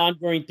 we have an Yeah.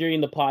 ongoing theory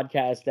in the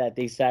podcast that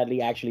they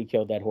sadly actually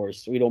killed that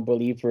horse. We don't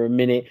believe for a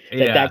minute that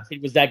Yeah. that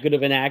kid was that good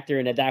of an actor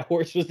and that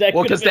horse was that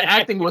Well, good because of an the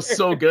acting was actor.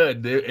 so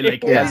good.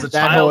 Like Yeah, as a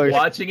that child horse,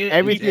 watching it,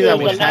 everything It that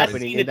was was the last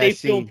happening scene in that they that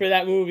filmed scene. for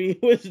that movie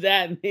was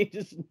that, and they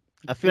just.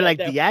 I feel like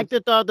the actor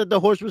thought that the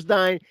horse was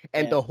dying,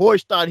 and Yeah. the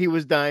horse thought he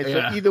was dying. So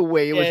Yeah. either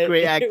way, it was Yeah,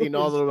 great it acting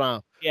all was-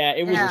 around. Yeah,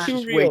 it was Yeah. It was too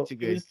just way real. too It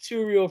good. was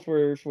too real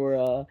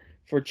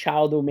for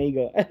child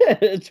Omega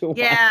to watch.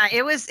 Yeah,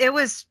 it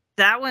was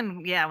that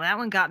one. Yeah, that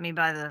one got me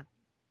by the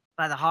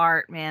by the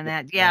heart, man.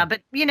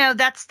 But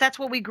that's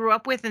what we grew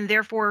up with, and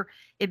therefore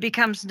it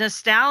becomes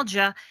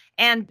nostalgia.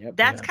 And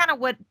that's kind of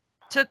what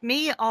took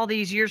me all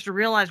these years to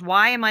realize,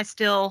 why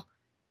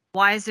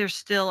is there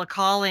still a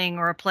calling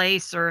or a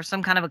place or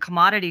some kind of a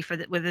commodity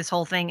with this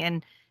whole thing?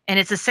 And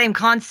it's the same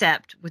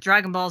concept with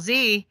Dragon Ball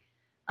Z.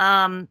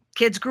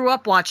 Kids grew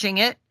up watching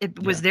it.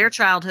 It was their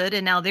childhood,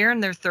 and now they're in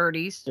their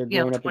 30s, They're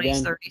growing up 20s,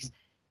 again. 30s.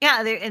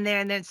 Yeah, and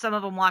then some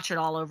of them watch it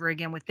all over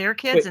again with their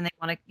kids, and they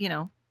want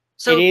to,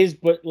 So it is,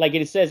 but like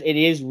it says, it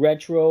is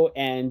retro,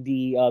 and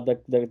the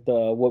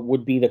what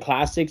would be the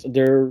classics,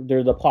 they're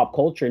the pop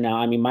culture now.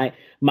 I mean,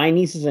 my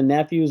nieces and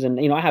nephews, and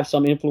I have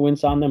some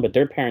influence on them, but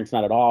their parents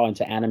not at all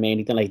into anime,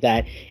 anything like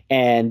that.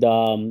 And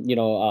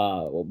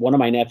one of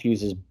my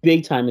nephews is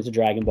big time into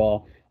Dragon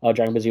Ball.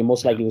 Dragon Ball Z.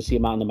 Most likely we'll see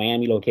him out in the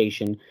Miami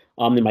location.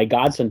 And my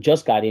godson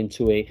just got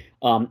into it,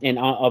 and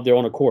of their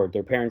own accord.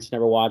 Their parents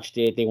never watched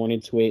it. They weren't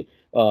into it.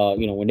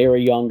 When they were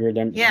younger,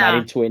 they're not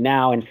into it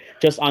now, and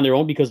just on their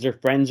own because their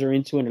friends are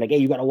into it. And they're like, hey,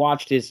 you got to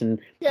watch this, and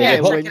they get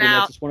hooked. And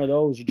that's just one of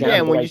those.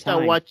 When you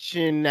start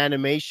watching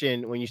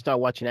animation, when you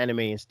start watching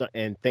anime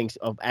and things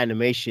of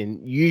animation,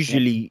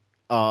 usually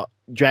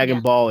Dragon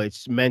Ball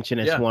it's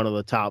mentioned as one of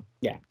the top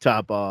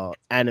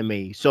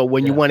anime. So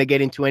when you want to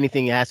get into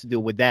anything that has to do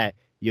with that,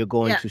 you're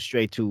going to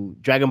straight to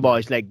Dragon Ball.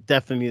 It's like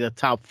definitely the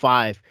top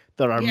 5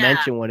 that are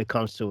mentioned when it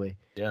comes to it.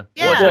 Yeah.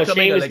 Well, it's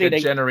becoming like a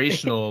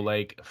generational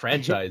like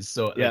franchise.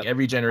 So like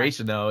every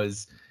generation now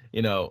is,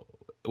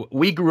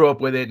 we grew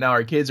up with it. Now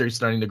our kids are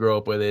starting to grow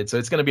up with it. So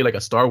it's going to be like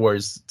a Star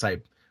Wars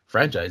type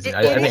franchise.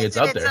 I think it's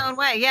up there. Its own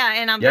way. Yeah.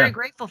 And I'm very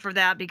grateful for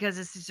that, because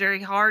it's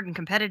very hard and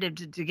competitive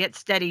to get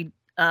steady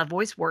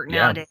voice work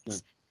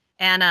nowadays.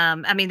 And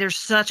I mean, there's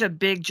such a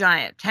big,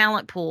 giant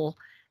talent pool,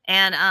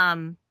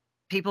 and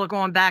people are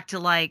going back to,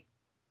 like,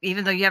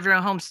 even though you have your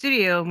own home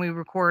studio and we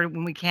record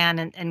when we can,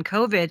 and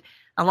COVID,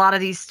 a lot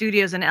of these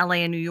studios in LA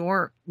and New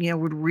York,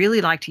 would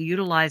really like to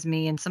utilize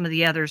me and some of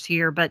the others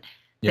here, but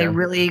they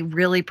really,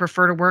 really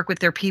prefer to work with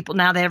their people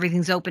now that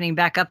everything's opening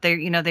back up.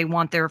 They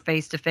want their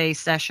face-to-face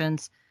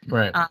sessions.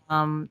 Right.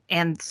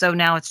 And so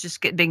now it's just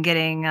been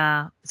getting,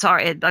 I've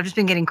just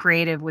been getting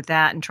creative with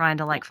that and trying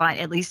to find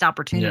at least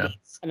opportunities.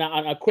 And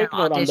on a quick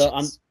note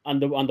on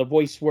the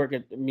voice work,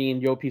 me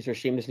and Yopis are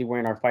shamelessly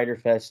wearing our Fighter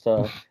Fest.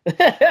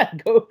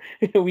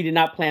 We did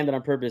not plan that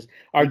on purpose.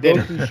 Our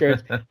go-to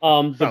shirts,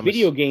 the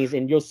video games,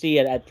 and you'll see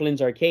it at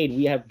Flynn's Arcade.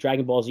 We have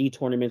Dragon Ball Z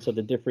tournaments of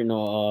the different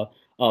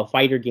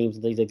fighter games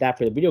and things like that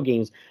for the video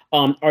games.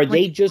 Are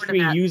they just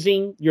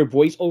reusing your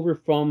voiceover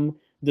from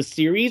the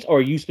series, or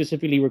are you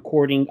specifically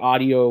recording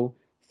audio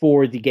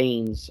for the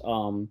games?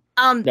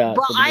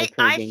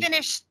 I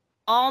finished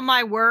all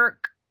my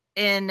work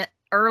in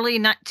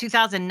early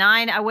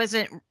 2009. I was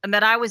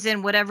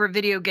in whatever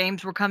video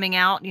games were coming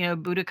out,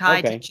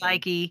 Budokai,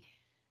 Tenkaichi,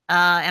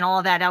 and all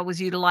of that. I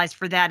was utilized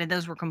for that, and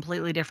those were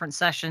completely different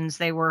sessions.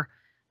 They weren't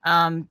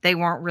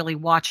really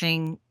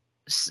watching.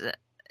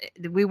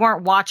 We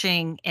weren't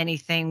watching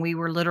anything. We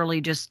were literally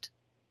just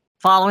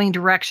following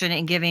direction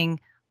and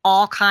giving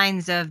all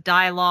kinds of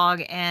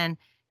dialogue and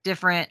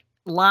different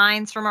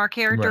lines from our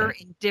character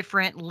in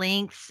different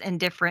lengths and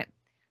different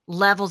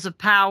levels of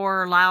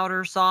power,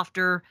 louder,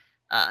 softer,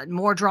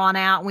 more drawn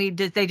out. They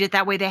did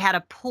that way. They had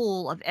a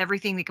pool of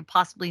everything they could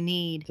possibly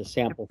need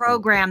to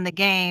program the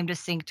game to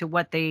sync to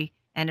what they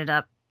ended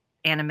up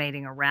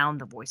animating around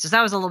the voices.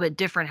 That was a little bit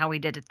different how we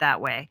did it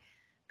that way.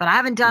 But I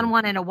haven't done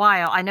one in a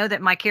while. I know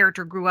that my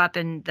character grew up,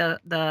 and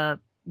the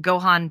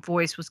Gohan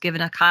voice was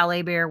given a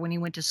Kyle Bear when he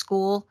went to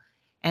school.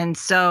 And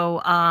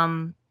so,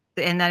 and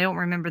I don't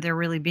remember there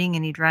really being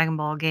any Dragon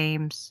Ball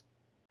games,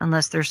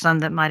 unless there's some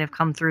that might have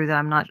come through that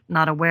I'm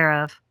not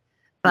aware of.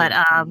 But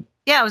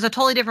it was a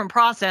totally different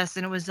process,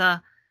 and it was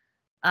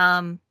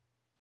I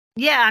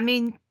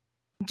mean,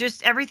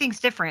 just everything's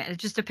different. It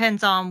just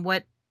depends on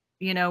what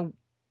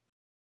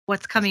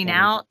what's coming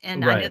out,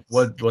 and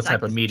what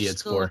type of media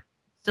it's for.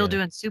 Still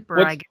doing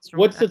super, I guess.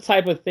 What's the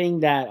type of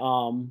thing that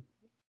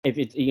if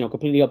it's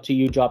completely up to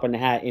you, dropping the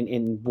hat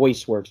in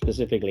voice work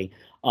specifically,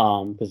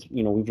 because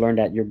we've learned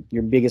that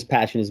your biggest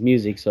passion is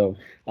music, so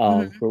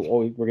we're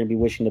going to be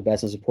wishing the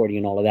best and supporting you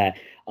and all of that.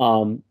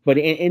 But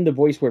in the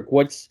voice work,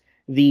 what's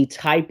the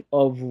type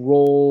of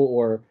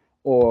role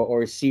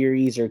or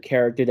series or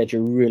character that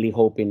you're really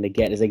hoping to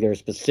get? Is there a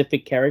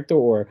specific character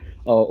or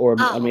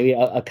maybe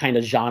a kind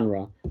of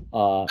genre you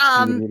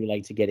would really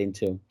like to get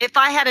into? If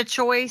I had a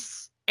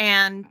choice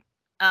and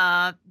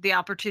the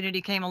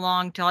opportunity came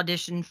along to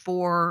audition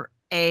for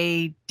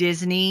a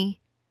Disney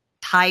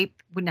type,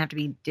 wouldn't have to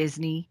be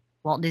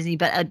Walt Disney,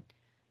 but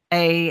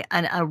a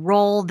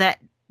role that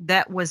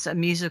was a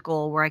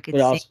musical where I could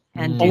sing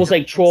and almost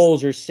like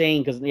Trolls or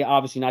Sing, because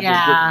obviously not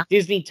just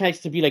Disney tends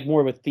to be like more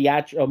of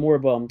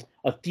a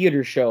a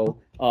theater show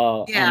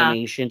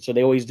animation, so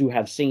they always do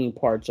have singing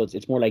parts, so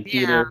it's more like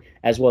theater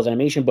as well as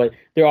animation. But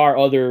there are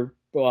other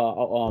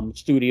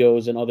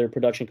studios and other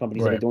production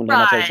companies that are doing that. Right,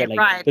 That's why I said,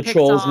 like the Pixar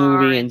Trolls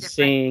movie and different...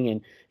 Sing,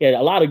 and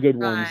a lot of good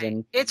ones.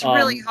 And it's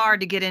really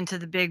hard to get into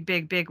the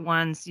big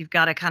ones. You've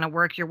got to kind of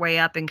work your way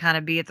up and kind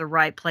of be at the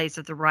right place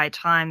at the right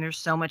time. There's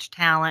so much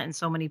talent and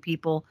so many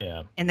people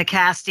in the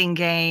casting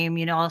game,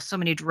 so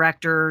many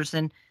directors.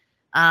 And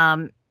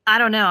I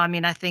don't know. I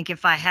mean, I think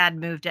if I had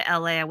moved to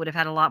LA, I would have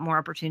had a lot more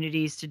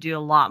opportunities to do a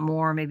lot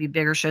more, maybe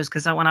bigger shows.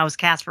 Because when I was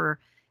cast for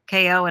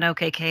KO and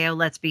OKKO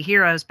Let's Be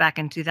Heroes back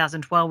in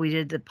 2012, we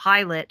did the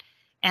pilot,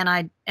 and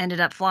I ended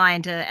up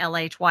flying to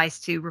LA twice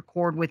to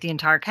record with the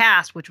entire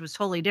cast, which was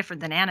totally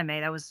different than anime.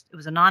 It was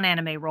a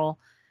non-anime role,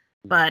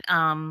 but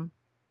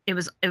it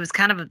was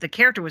kind of the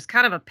character was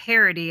kind of a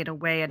parody in a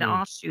way, an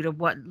offshoot of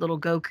what little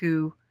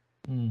Goku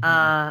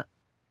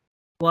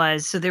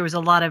was. So there was a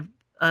lot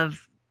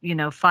of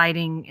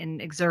fighting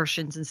and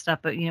exertions and stuff,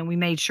 but we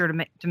made sure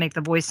to make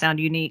the voice sound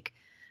unique.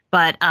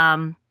 But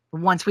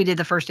once we did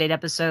the first 8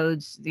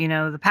 episodes,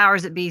 the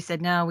powers that be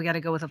said, no, we got to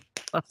go with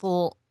a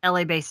full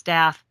LA-based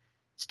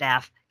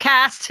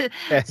cast.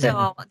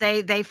 So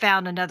they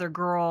found another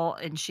girl,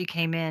 and she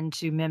came in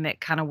to mimic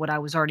kind of what I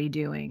was already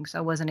doing. So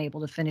I wasn't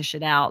able to finish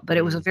it out, but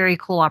it was a very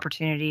cool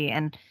opportunity.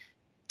 And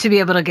to be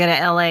able to get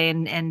to LA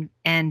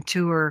and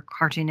tour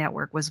Cartoon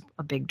Network was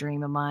a big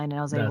dream of mine. And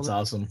I was able to. That's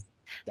awesome.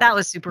 That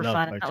was super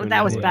fun.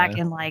 That was back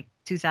in like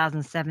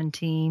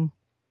 2017,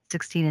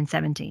 16 and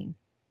 17.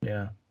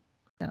 Yeah.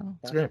 So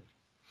that's great.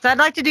 So I'd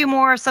like to do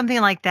more of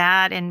something like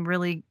that and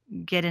really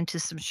get into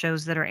some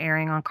shows that are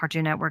airing on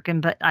Cartoon Network.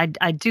 But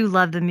I do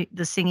love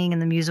the singing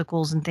and the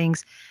musicals and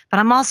things. But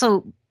I'm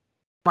also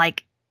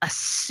like a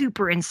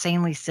super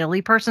insanely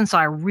silly person, so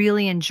I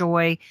really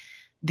enjoy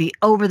the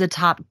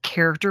over-the-top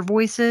character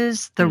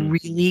voices, the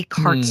really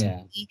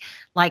cartoony,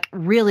 like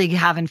really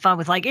having fun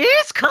with like,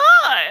 it's Kai.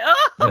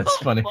 Oh, that's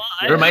funny.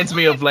 It reminds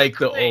me of like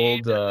the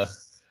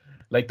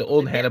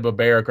old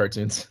Hanna-Barbera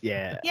cartoons.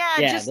 Yeah,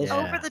 just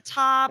over the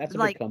top,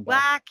 like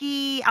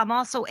wacky. I'm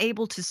also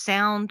able to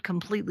sound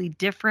completely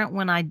different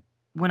when I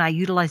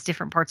utilize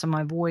different parts of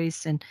my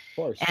voice, and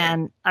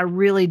I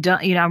really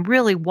don't, I'm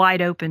really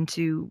wide open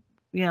to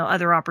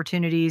other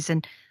opportunities,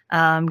 and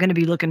I'm going to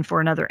be looking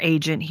for another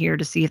agent here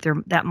to see if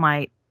that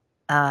might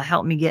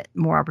help me get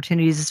more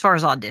opportunities as far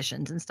as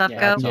auditions and stuff go.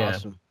 That's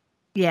awesome.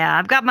 Yeah,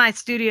 I've got my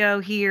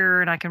studio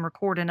here, and I can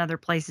record in other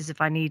places if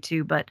I need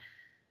to, but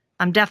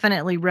I'm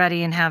definitely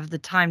ready and have the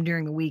time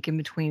during the week in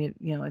between,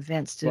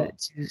 events to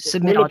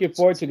submit. We're looking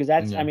forward to, because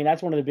that's, I mean,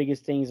 that's one of the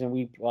biggest things, and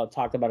we've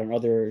talked about in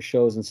other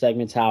shows and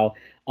segments how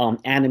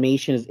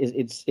animation is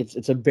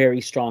it's a very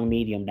strong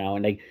medium now,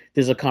 and like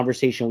there's a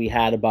conversation we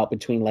had about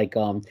between like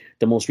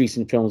the most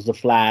recent films, The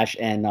Flash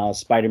and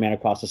Spider-Man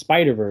Across the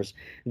Spider-Verse,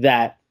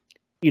 that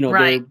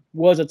there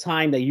was a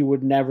time that you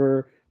would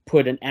never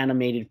put an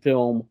animated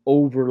film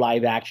over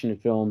live action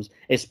films,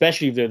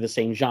 especially if they're the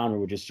same genre,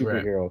 which is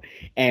superhero.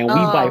 And we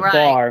by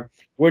far,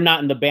 we're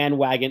not in the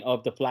bandwagon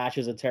of The Flash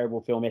is a terrible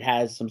film. It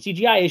has some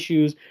CGI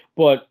issues,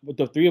 but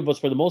the three of us,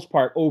 for the most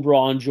part,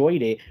 overall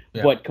enjoyed it.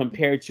 Yeah. But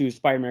compared to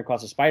Spider-Man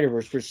Across the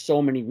Spider-Verse, for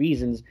so many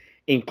reasons,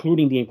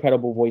 including the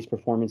incredible voice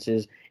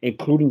performances,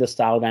 including the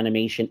style of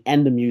animation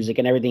and the music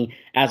and everything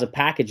as a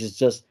package, is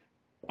just,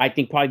 I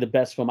think, probably the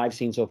best film I've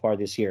seen so far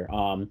this year.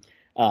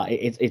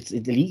 It's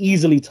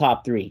easily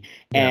top 3,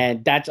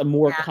 and that's a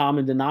more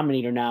common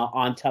denominator now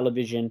on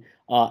television,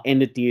 in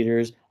the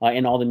theaters,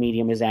 in all the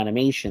medium is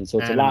animation. So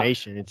it's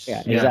animation.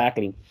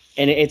 Exactly,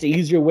 and it's an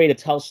easier way to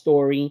tell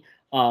story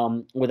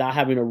without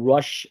having to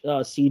rush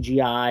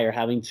CGI or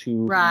having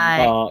to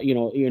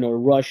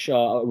rush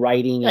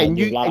writing. And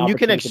you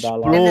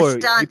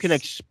can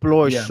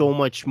explore so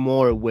much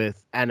more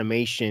with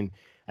animation,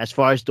 as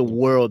far as the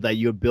world that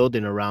you're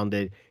building around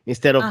it,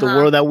 instead of the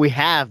world that we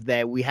have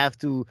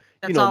to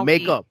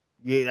make up.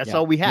 Yeah, that's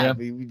all we have.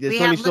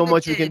 There's only so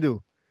much we can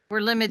do.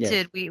 We're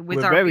limited.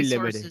 We're our very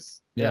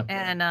resources. Limited.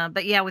 And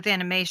but with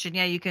animation,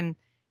 you can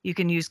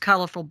use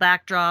colorful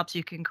backdrops.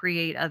 You can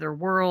create other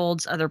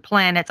worlds, other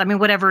planets. I mean,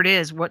 whatever it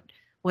is,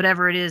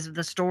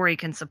 the story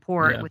can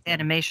support with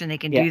animation. They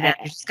can do that.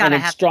 You just gotta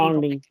have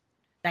strongly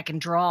that can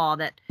draw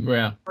that,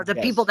 or the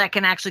people that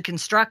can actually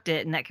construct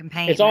it and that can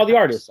paint. It's all the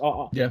artists.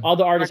 All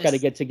the artists got to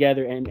get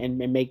together and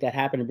make that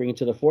happen and bring it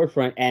to the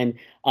forefront. And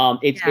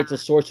it's a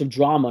source of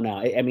drama now.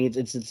 I mean,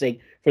 it's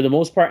like, for the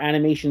most part,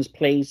 animation's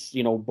place,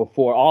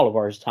 before all of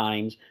ours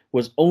times,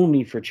 was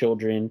only for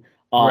children.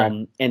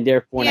 And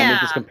therefore, when I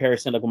make this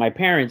comparison, like with my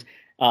parents,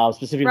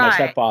 specifically my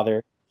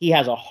stepfather, he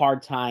has a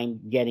hard time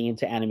getting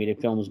into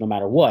animated films no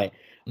matter what.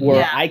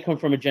 Where I come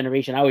from a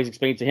generation, I always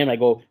explain to him, I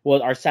go,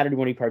 well, our Saturday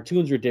morning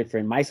cartoons were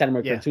different. My Saturday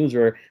morning cartoons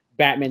were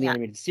Batman the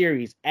Animated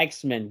Series,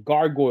 X-Men,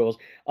 Gargoyles,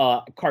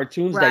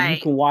 cartoons that you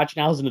can watch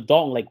now as an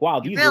adult and like, wow,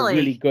 these are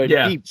really good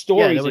deep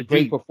stories and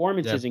great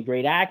performances and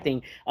great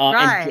acting.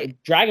 And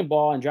Dragon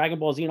Ball and Dragon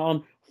Ball Z and all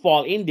them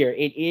fall in there.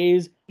 It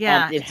is,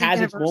 it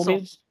has its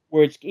moments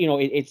where it's,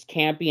 it's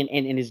campy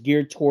and is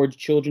geared towards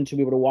children to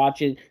be able to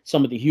watch it,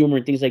 some of the humor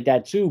and things like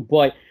that too.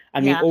 But I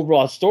mean,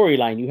 overall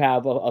storyline, you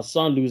have a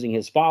son losing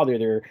his father.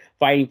 They're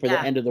fighting for the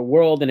end of the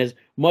world. And as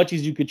much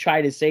as you could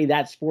try to say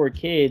that's for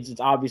kids,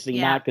 it's obviously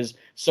not, because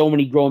so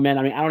many grown men,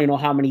 I mean, I don't even know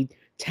how many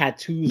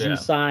tattoos you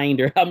signed,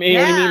 or how many, you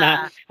know what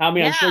I mean? How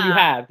many, I'm sure you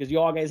have, because you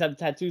all guys have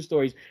tattoo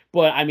stories,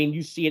 but I mean,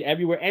 you see it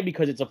everywhere. And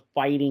because it's a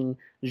fighting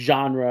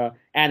genre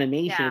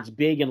animation, it's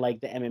big in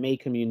like the MMA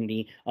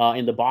community,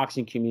 in the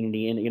boxing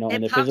community, and you know,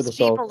 in the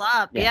physical. People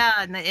up,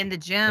 in the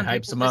gym,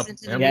 hypes them listen up.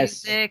 to the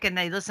music, and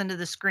they listen to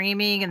the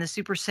screaming and the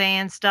Super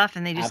Saiyan stuff,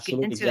 and they just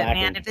get into it,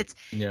 man.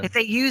 If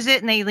they use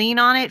it and they lean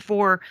on it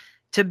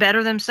to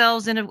better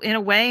themselves in a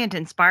way and to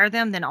inspire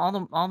them, then all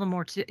the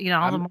more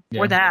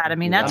more that. I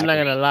mean, that's I'm not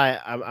gonna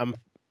lie.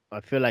 I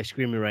feel like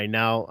screaming right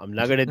now. I'm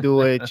not gonna do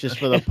it just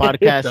for the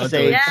podcast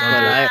sake.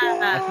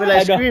 I feel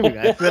like screaming.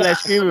 I feel like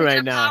screaming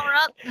right now.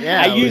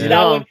 Yeah, I use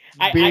that one.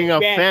 Being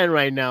a fan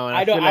right now, and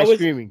I feel like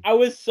screaming. I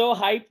was so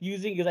hyped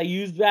because I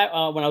used that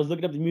when I was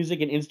looking up the music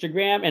in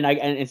Instagram, and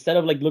instead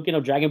of like looking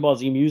up Dragon Ball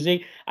Z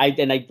music,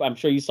 I'm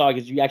sure you saw it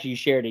because you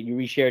shared it, you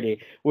reshared it.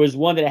 Was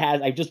one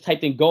that I just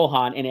typed in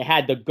Gohan, and it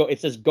had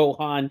it says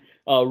Gohan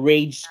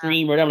rage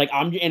scream, or whatever.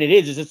 And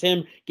it's just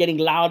him getting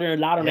louder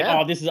and louder. I'm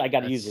like, I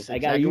gotta use this. I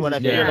gotta use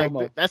this.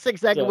 That's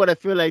exactly what I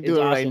feel like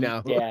doing right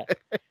now. Yeah,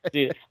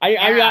 dude.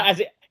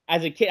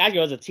 As a kid, I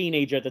was a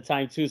teenager at the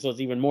time too, so it's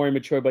even more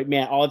immature. But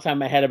man, all the time in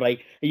my head, I'm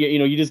like,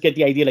 you just get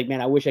the idea, like,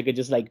 man, I wish I could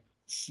just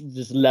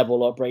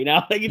level up right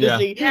now. Like you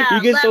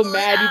get so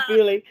mad, you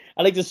feel like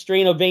I like to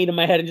strain a vein in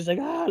my head and just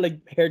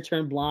like hair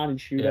turn blonde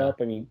and shoot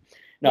up. I mean,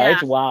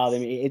 it's wild. I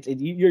mean,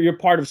 you're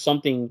part of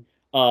something.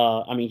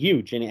 I mean,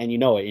 huge, and you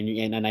know it,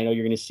 and I know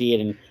you're gonna see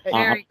it, and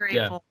very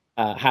grateful.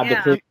 Have the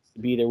privilege to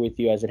be there with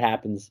you as it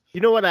happens.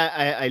 You know what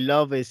I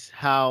love is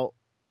how,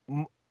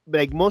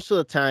 like, most of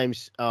the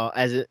times,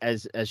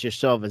 as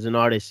yourself as an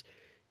artist,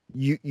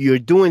 you're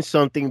doing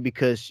something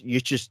because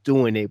you're just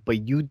doing it,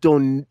 but you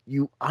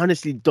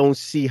honestly don't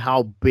see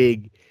how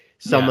big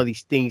some of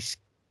these things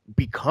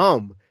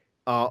become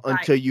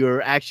until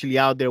you're actually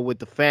out there with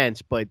the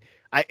fans. But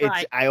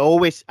I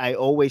always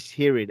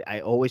hear it.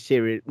 I always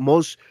hear it.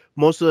 Most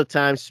of the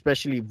time,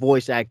 especially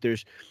voice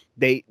actors,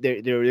 they're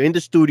in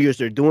the studios,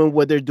 they're doing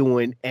what they're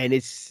doing, and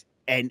it's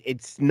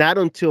not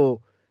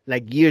until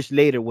like years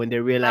later when they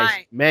realize,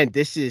 man,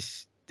 this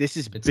is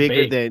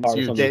bigger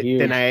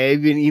than I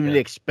even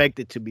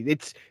expected to be.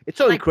 It's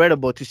so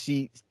incredible to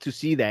see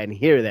that and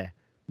hear that.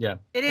 Yeah,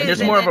 and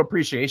there's more of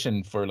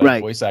appreciation for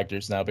voice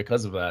actors now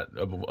because of that,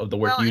 of the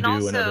work you do,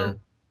 also, and other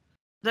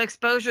the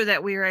exposure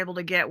that we were able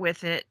to get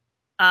with it.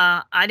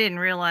 I didn't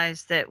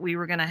realize that we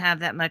were going to have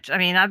that much. I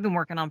mean, I've been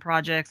working on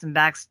projects and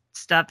back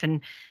stuff and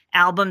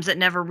albums that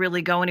never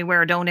really go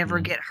anywhere or don't ever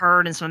get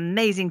heard, and some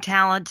amazing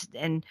talent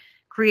and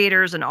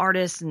creators and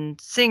artists and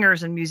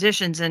singers and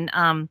musicians, and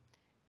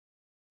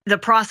the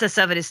process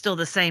of it is still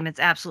the same.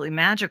 It's absolutely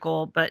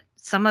magical, but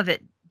some of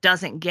it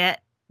doesn't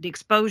get the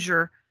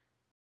exposure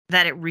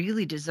that it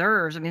really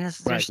deserves. I mean,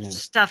 there's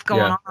stuff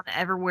going on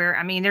everywhere.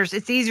 I mean,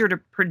 it's easier to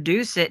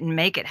produce it and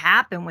make it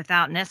happen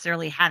without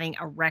necessarily having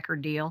a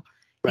record deal.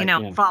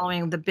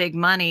 Following the big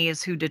money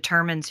is who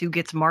determines who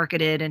gets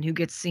marketed and who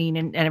gets seen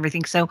and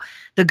everything. So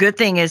the good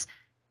thing is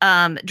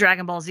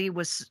Dragon Ball Z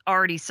was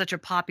already such a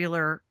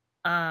popular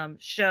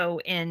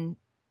show in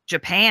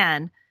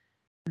Japan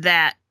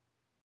that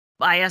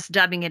by us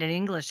dubbing it in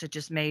English, it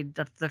just made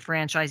the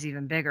franchise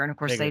even bigger. And of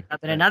course, they dub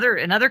it in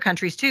other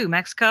countries too.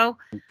 Mexico,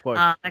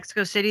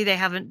 Mexico City, they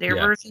have their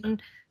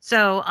version.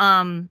 So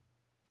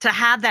to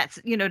have that,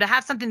 to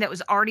have something that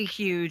was already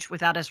huge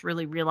without us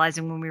really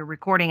realizing when we were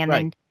recording, and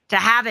then to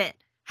have it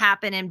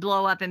happen and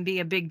blow up and be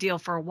a big deal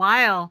for a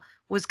while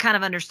was kind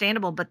of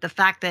understandable. But the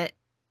fact that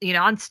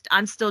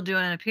I'm still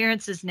doing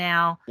appearances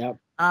now,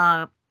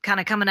 kind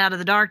of coming out of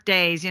the dark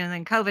days,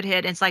 then COVID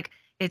hit. It's like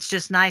it's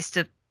just nice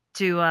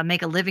to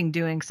make a living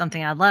doing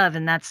something I love,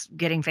 and that's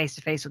getting face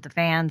to face with the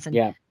fans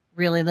and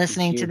really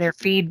listening to their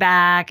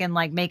feedback and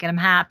like making them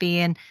happy,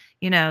 and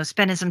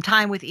spending some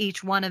time with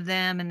each one of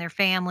them and their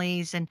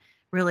families, and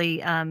really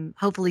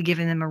hopefully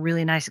giving them a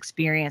really nice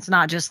experience,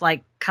 not just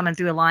like coming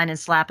through a line and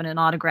slapping an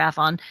autograph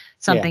on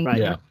something.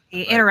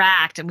 We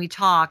interact and we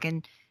talk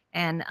and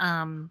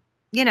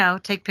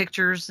take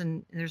pictures,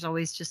 and there's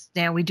always just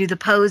we do the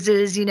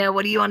poses,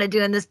 what do you want to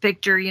do in this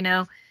picture,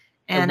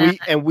 and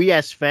we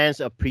as fans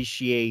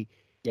appreciate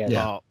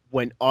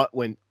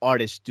when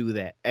artists do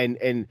that,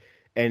 and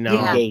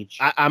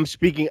I'm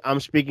speaking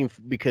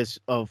because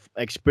of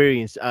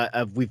experience.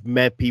 We've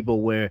met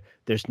people where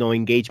there's no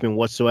engagement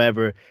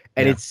whatsoever,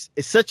 and it's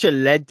such a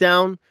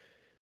letdown.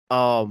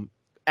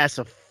 As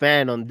a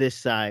fan on this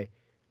side,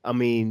 I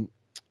mean,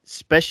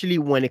 especially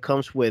when it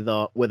comes with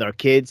our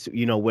kids,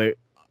 where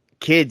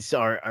kids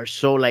are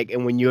so like,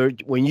 and when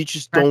you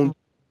just don't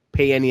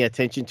pay any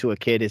attention to a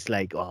kid, it's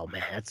like, oh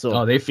man, that's so.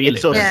 Oh, they feel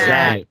it's so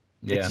sad.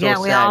 Yeah,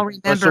 so we sad. all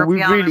remember. So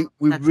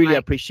we really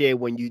appreciate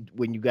when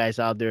you guys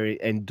out there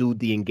and do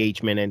the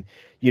engagement and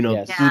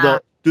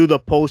do the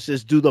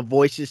poses, do the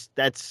voices.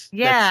 That's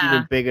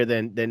even bigger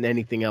than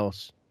anything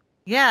else.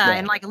 Yeah,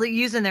 and like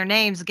using their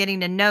names, getting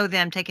to know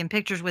them, taking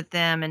pictures with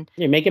them, and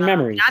making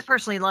memories. I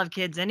personally love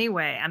kids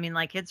anyway. I mean,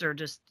 like kids are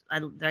just I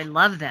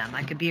love them.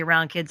 I could be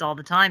around kids all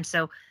the time.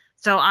 So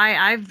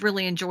I've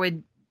really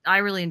enjoyed. I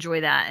really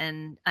enjoy that,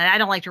 and I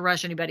don't like to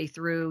rush anybody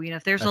through.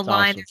 If there's a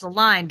line, there's a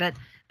line. But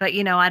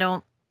I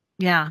don't.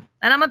 Yeah,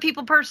 and I'm a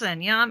people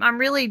person. I'm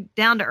really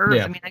down to earth.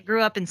 Yeah. I mean, I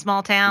grew up in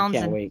small towns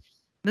and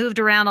moved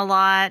around a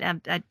lot.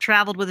 I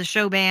traveled with a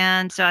show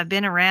band, so I've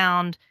been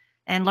around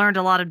and learned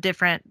a lot of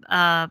different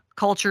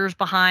cultures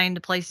behind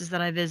the places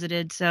that I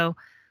visited. So,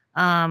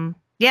 I've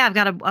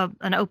got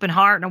an open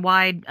heart and a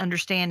wide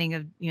understanding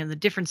of the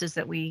differences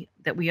that we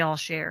all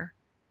share.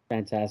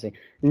 Fantastic!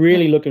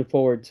 Really looking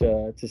forward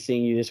to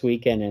seeing you this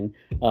weekend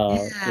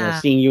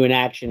and seeing you in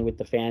action with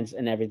the fans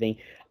and everything.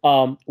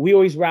 We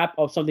always wrap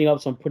up something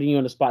up, so I'm putting you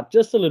on the spot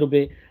just a little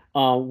bit.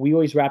 We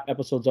always wrap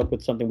episodes up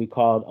with something we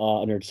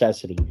call a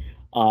necessity.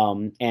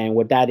 And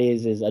what that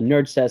is a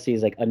necessity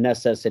is like a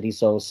necessity.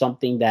 So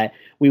something that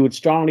we would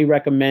strongly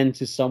recommend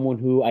to someone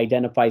who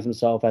identifies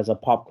himself as a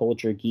pop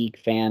culture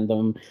geek,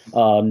 fandom,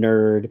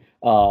 nerd,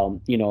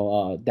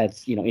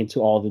 that's, into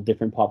all the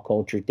different pop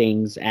culture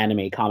things,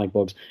 anime, comic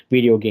books,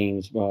 video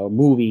games,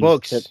 movies,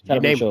 books,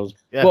 television shows,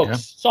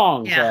 books,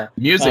 songs,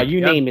 music,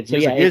 you name it. So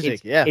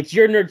music, it's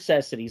your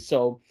necessity.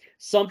 So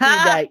something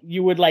that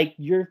you would like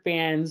your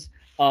fans,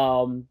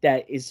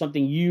 that is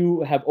something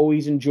you have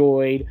always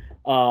enjoyed,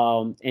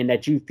 and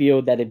that you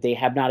feel that if they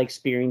have not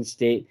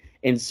experienced it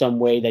in some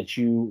way, that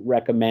you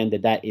recommend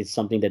that is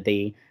something that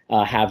they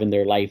have in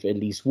their life at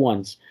least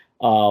once.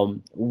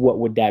 What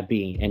would that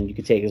be? And you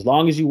can take as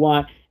long as you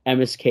want.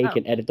 MSK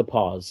can edit the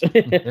pause.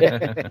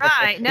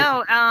 Right.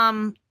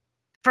 No.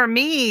 For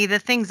me, the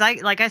things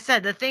like I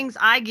said, the things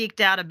I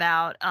geeked out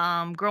about,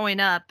 growing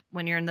up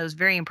when you're in those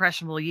very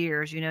impressionable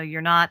years,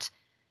 you're not,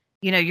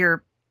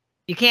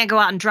 you can't go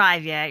out and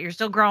drive yet. You're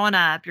still growing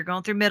up. You're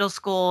going through middle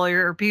school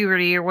or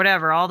puberty or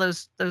whatever, all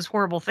those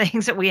horrible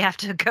things that we have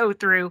to go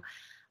through.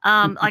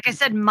 Like I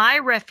said, my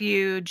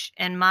refuge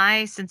and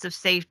my sense of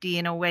safety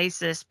and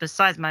oasis,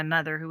 besides my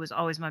mother, who was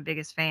always my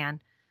biggest fan,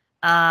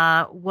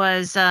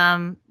 was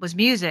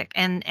music.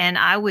 And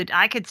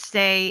I could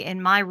stay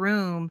in my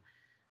room,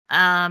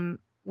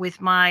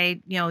 with my,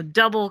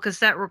 double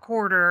cassette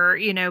recorder,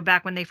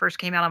 back when they first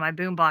came out on my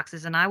boom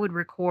boxes, and I would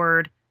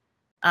record,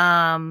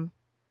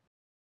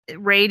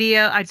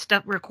 radio. I'd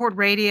record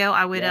radio.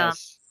 I would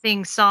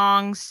sing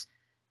songs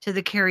to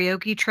the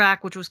karaoke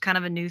track, which was kind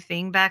of a new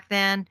thing back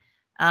then.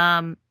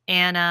 I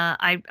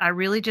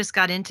really just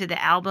got into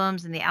the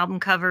albums and the album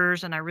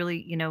covers, and I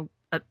really,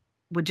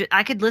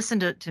 I could listen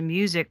to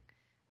music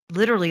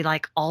literally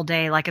like all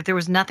day. Like if there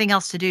was nothing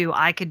else to do,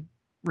 I could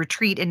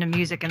retreat into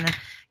music. And then,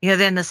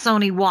 then the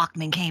Sony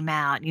Walkman came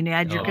out. You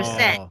had your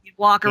cassette. You'd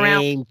walk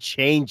around, game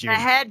changer. The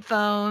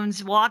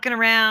headphones, walking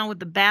around with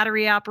the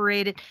battery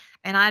operated.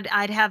 And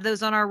I'd have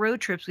those on our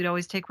road trips. We'd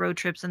always take road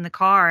trips in the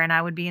car, and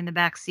I would be in the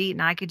back seat,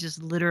 and I could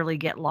just literally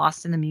get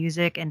lost in the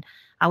music. And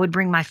I would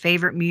bring my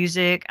favorite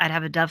music. I'd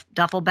have a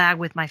duffel bag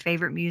with my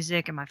favorite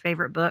music and my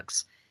favorite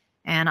books,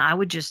 and I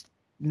would just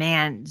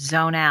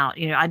zone out.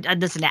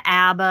 I'd listen to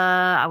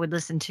ABBA. I would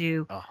listen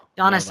to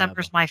Donna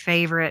Summer's ABBA. My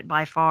favorite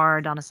by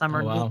far. Donna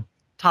Summer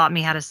taught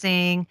me how to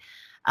sing.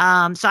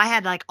 So I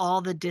had like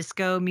all the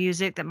disco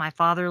music that my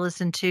father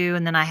listened to,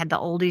 and then I had the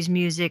oldies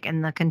music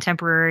and the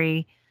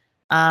contemporary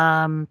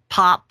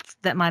pop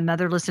that my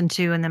mother listened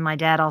to, and then my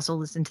dad also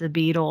listened to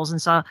the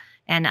Beatles,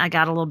 and I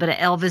got a little bit of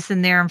Elvis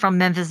in there. I'm from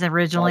Memphis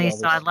originally,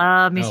 so I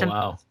love me some.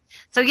 Wow.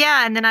 So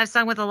and then I've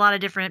sung with a lot of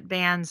different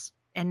bands,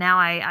 and now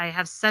I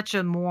have such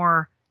a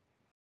more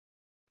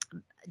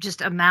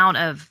just amount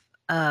of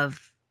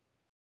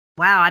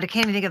wow, I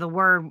can't even think of the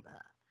word.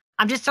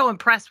 I'm just so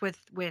impressed with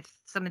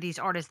some of these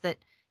artists that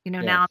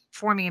now I'm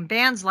performing in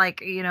bands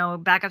like,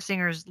 backup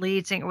singers,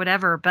 lead singer,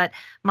 whatever. But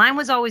mine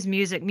was always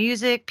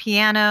music,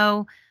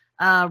 piano,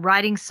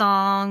 writing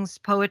songs,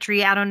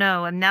 poetry. I don't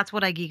know. And that's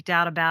what I geeked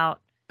out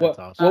about.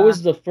 What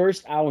was the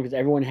first album? Because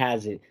everyone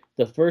has it.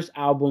 The first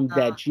album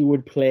that you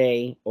would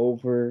play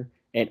over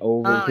and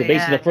over.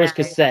 Basically, the first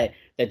cassette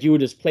that you would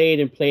just play it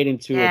and play it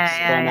until it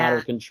spun out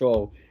of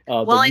control.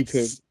 That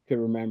you could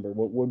remember.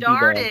 What would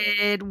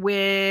started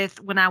with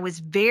when I was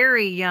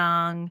very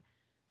young.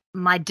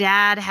 My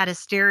dad had a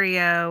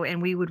stereo,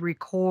 and we would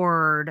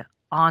record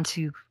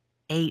onto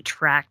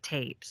 8-track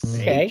tapes.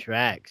 Okay. 8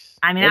 tracks.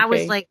 I mean, I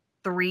was like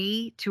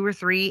 2 or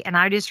 3, and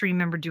I just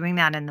remember doing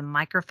that in the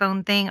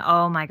microphone thing.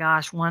 Oh my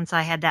gosh. Once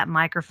I had that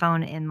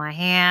microphone in my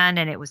hand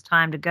and it was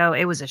time to go,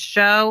 it was a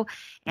show,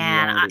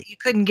 and you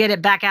couldn't get it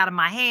back out of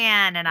my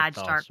hand, and I'd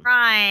start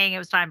crying. It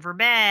was time for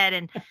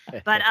bed.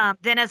 But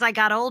then as I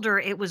got older,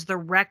 it was the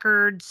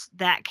records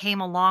that came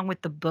along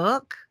with the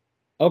book.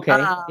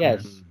 Okay.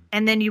 Yes.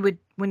 And then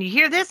when you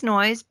hear this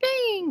noise,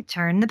 bing,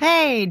 turn the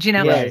page, So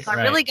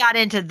I really got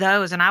into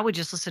those, and I would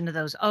just listen to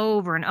those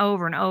over and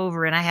over and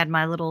over. And I had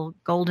my little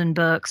golden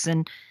books,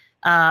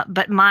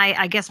 but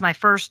I guess my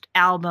first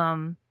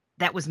album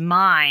that was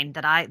mine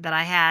that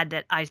I had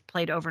that I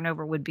played over and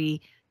over would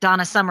be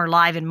Donna Summer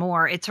Live and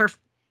More. It's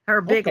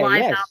her big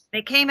live album.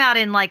 It came out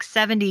in like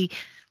 70.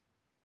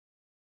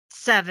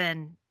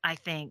 7, I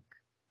think.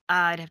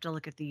 I'd have to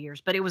look at the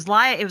years, but it was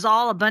live. It was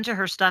all a bunch of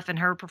her stuff and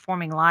her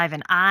performing live,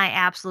 and I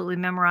absolutely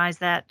memorized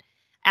that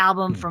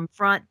album from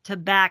front to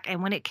back.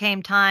 And when it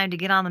came time to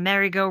get on the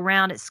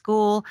merry-go-round at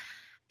school,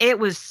 it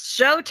was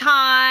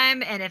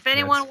showtime. And if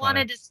anyone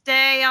wanted to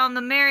stay on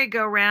the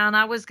merry-go-round,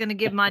 I was going to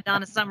give my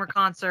Donna Summer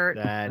concert.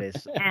 That is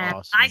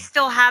awesome. I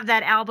still have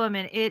that album,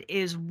 and it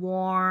is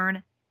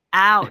worn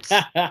out.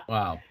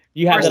 Wow.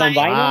 You have it on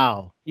vinyl?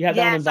 Wow. You have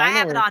that on vinyl? I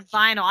have it on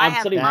vinyl. I'm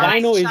telling you,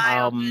 vinyl is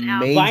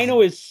amazing.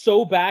 Vinyl is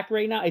so back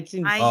right now. It's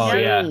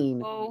insane.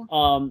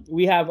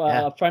 We have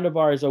a friend of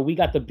ours. We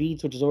got the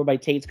Beats, which is over by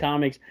Tate's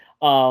Comics.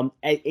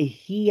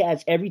 He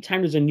has, every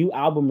time there's a new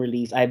album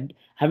release. I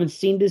haven't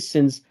seen this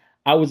since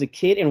I was a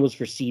kid, and it was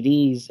for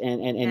CDs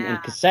and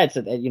cassettes.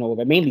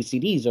 Mainly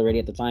CDs already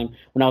at the time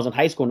when I was in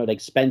high school,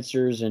 like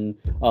Spencer's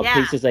and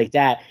places like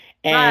that.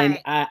 And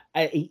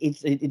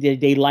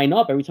they line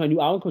up every time a new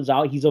album comes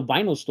out. He's a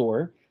vinyl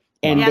store,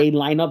 and they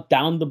line up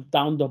down the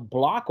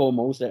block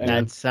almost.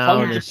 That sound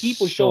hundreds of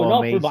people showing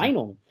up for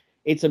vinyl.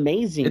 It's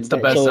amazing. It's the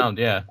best sound.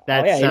 Yeah,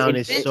 that sound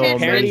is so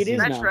amazing.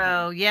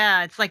 Retro.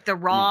 Yeah, it's like the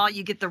raw.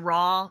 You get the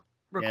raw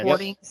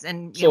recordings,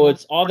 and so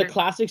it's all the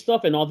classic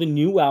stuff and all the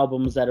new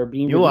albums that are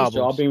being released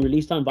are all being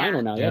released on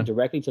vinyl now. Yeah,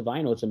 directly to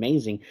vinyl. It's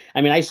amazing.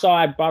 I mean, I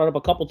brought it up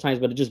a couple times,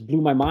 but it just blew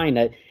my mind.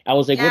 That I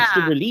was like, what's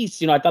the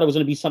release? I thought it was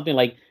going to be something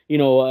like,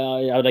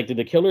 like, did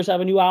the Killers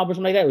have a new album or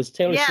something like that? It was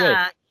Taylor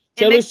Swift.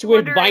 Taylor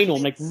Swift vinyl.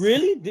 I'm like,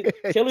 really?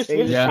 Taylor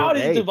Swift shot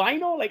it to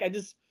vinyl? Like,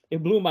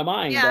 it blew my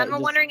mind. Yeah,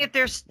 I'm wondering if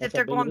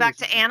they're going back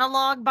to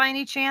analog by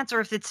any chance, or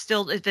if it's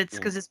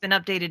because it's been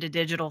updated to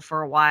digital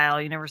for a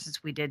while, ever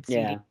since we did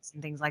CDs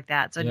and things like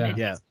that. So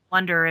I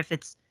wonder if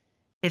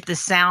the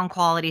sound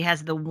quality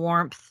has the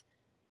warmth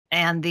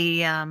and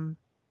the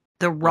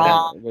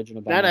raw.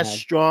 Not as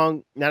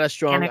strong.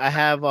 I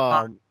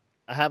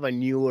have a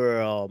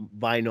newer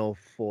vinyl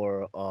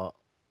for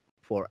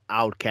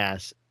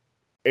Outkast.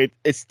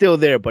 It's still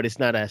there, but it's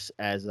not as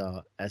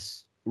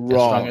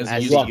raw as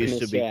it used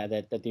to be. Yeah,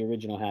 that the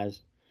original has.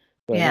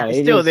 But it's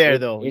still there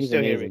though. You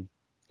still hear it.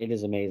 It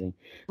is amazing.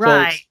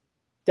 Right. So,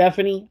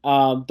 Stephanie,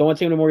 don't want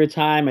to take any more of your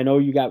time. I know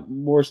you got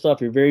more stuff.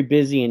 You're very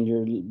busy, and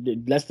you're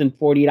less than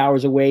 48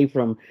 hours away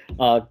from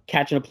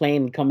catching a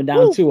plane and coming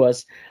down to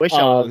us.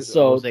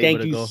 So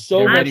thank you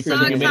so much for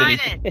the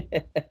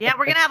excited. Yeah,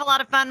 we're gonna have a lot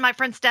of fun. My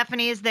friend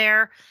Stephanie is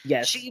there.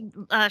 Yes,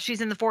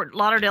 she's in the Fort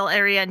Lauderdale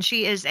area, and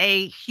she is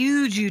a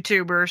huge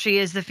YouTuber. She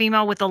is the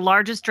female with the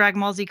largest Dragon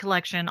Ball Z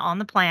collection on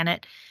the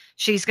planet.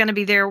 She's going to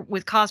be there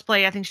with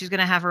cosplay. I think she's going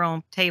to have her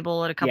own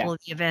table at a couple of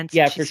the events.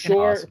 Yeah, for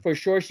sure. For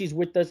sure, she's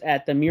with us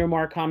at the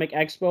Miramar Comic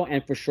Expo,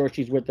 and for sure,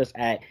 she's with us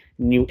at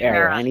New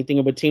Era. Anything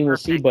in between, we'll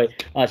see. But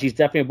she's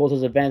definitely at both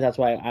those events. That's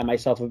why I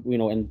myself, and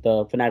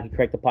the Fanatically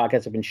Correct, the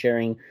podcast, have been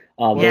sharing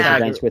those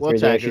events with her.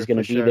 There, she's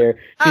going to be there.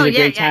 She's a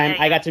great time.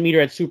 I got to meet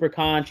her at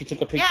SuperCon. She took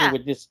a picture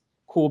with this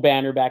cool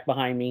banner back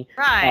behind me.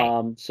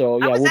 Right. So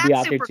we'll be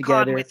out there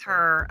together with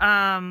her.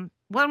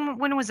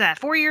 When was that?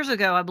 4 years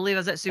ago, I believe. I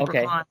was at SuperCon.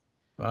 Okay.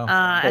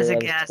 Wow. As a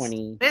guest.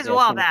 It was a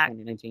while back.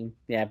 2019.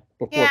 Yeah,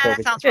 before COVID.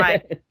 That sounds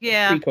right.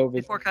 Yeah, pre-COVID.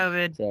 Before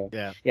COVID. So,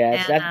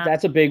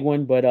 that's a big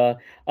one. But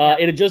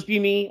it'll just be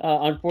me.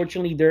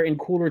 Unfortunately, they're in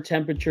cooler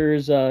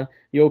temperatures.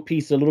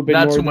 Piece a little bit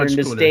more in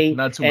the state,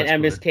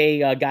 and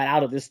MSK got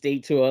out of the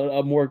state to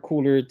a more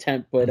cooler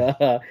temp, but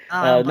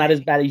not as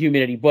bad as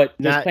humidity. But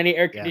there's plenty of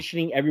air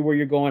conditioning everywhere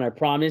you're going. I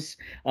promise.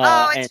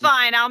 It's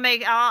fine.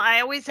 I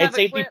always have. And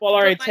safety for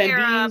our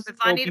attendees. If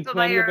I need to put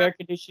plenty of air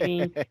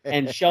conditioning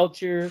and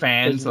shelter.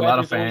 Fans, a lot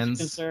of fans.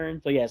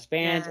 Concerned. So yes,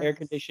 fans, air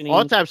conditioning,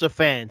 all types of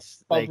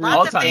fans, like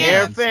all types of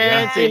air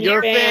fans, and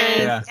your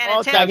fans,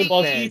 all types of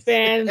Ball Z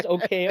fans,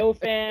 OKO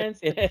fans.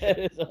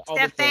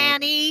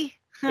 Stephanie.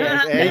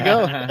 There you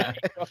go.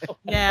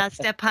 Yeah,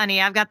 Step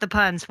Honey. I've got the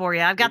puns for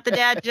you. I've got the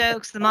dad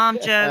jokes, the mom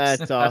jokes.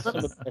 That's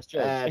awesome.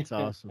 That's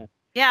awesome.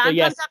 Yeah, I've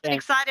been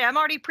excited. I'm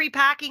already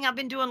pre-packing. I've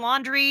been doing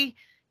laundry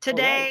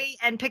today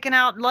and picking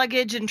out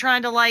luggage and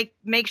trying to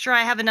make sure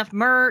I have enough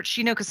merch,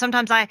 because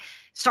sometimes I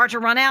start to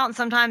run out, and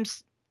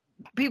sometimes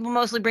people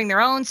mostly bring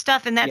their own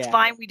stuff, and that's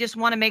fine. We just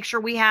want to make sure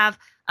we have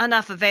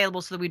enough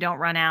available so that we don't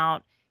run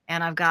out.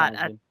 And I've got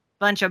a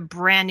bunch of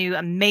brand new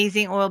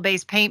amazing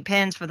oil-based paint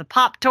pens for the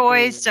pop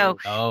toys. So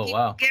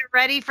get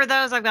ready for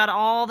those. I've got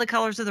all the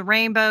colors of the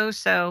rainbow.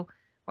 So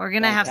we're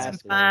gonna have some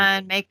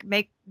fun. Make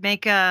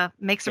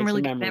some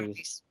really good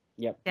memories.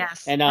 Yep.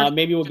 Yes. And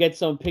maybe we'll get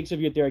some pics of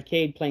you at the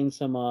arcade playing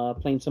some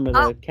of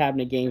the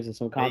cabinet games and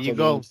some console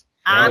games.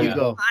 There you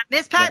go.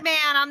 Miss Pac-Man,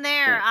 I'm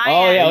there.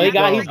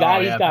 He's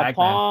got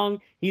Pong.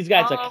 He's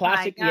got a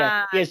classic.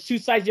 Yeah, he has two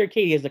sides of the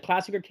arcade. He has the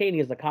classic arcade and he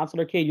has the console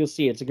arcade. You'll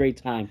see, it's a great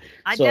time.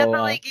 I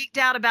definitely geeked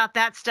out about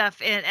that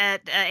stuff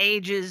at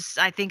ages,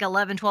 I think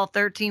 11, 12,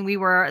 13.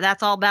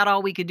 That's about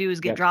all we could do is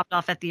get dropped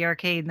off at the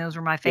arcade, and those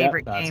were my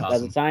favorite games.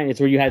 That's the time.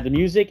 It's where you had the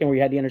music and where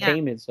you had the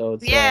entertainment. So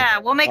it's,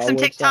 we'll make some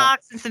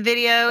TikToks and some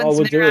video and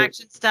some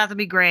interaction stuff. It'll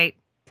be great.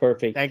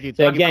 Perfect. Thank you.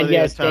 So again,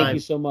 thank you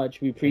so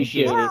much. We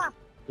appreciate it.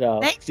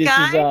 So thanks, this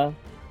guys. is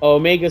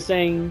Omega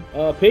saying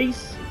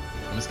peace.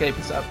 MSK,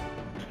 peace up.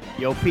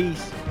 Yo,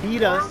 peace.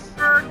 Feed us.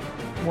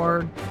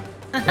 Word.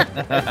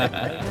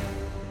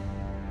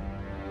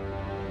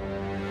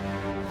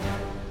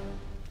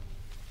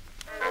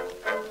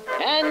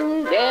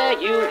 And there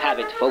you have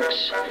it,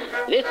 folks.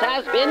 This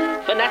has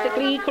been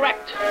Fanatically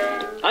Correct.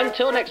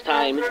 Until next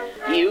time,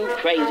 you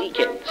crazy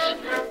kids.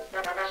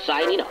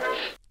 Signing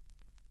off.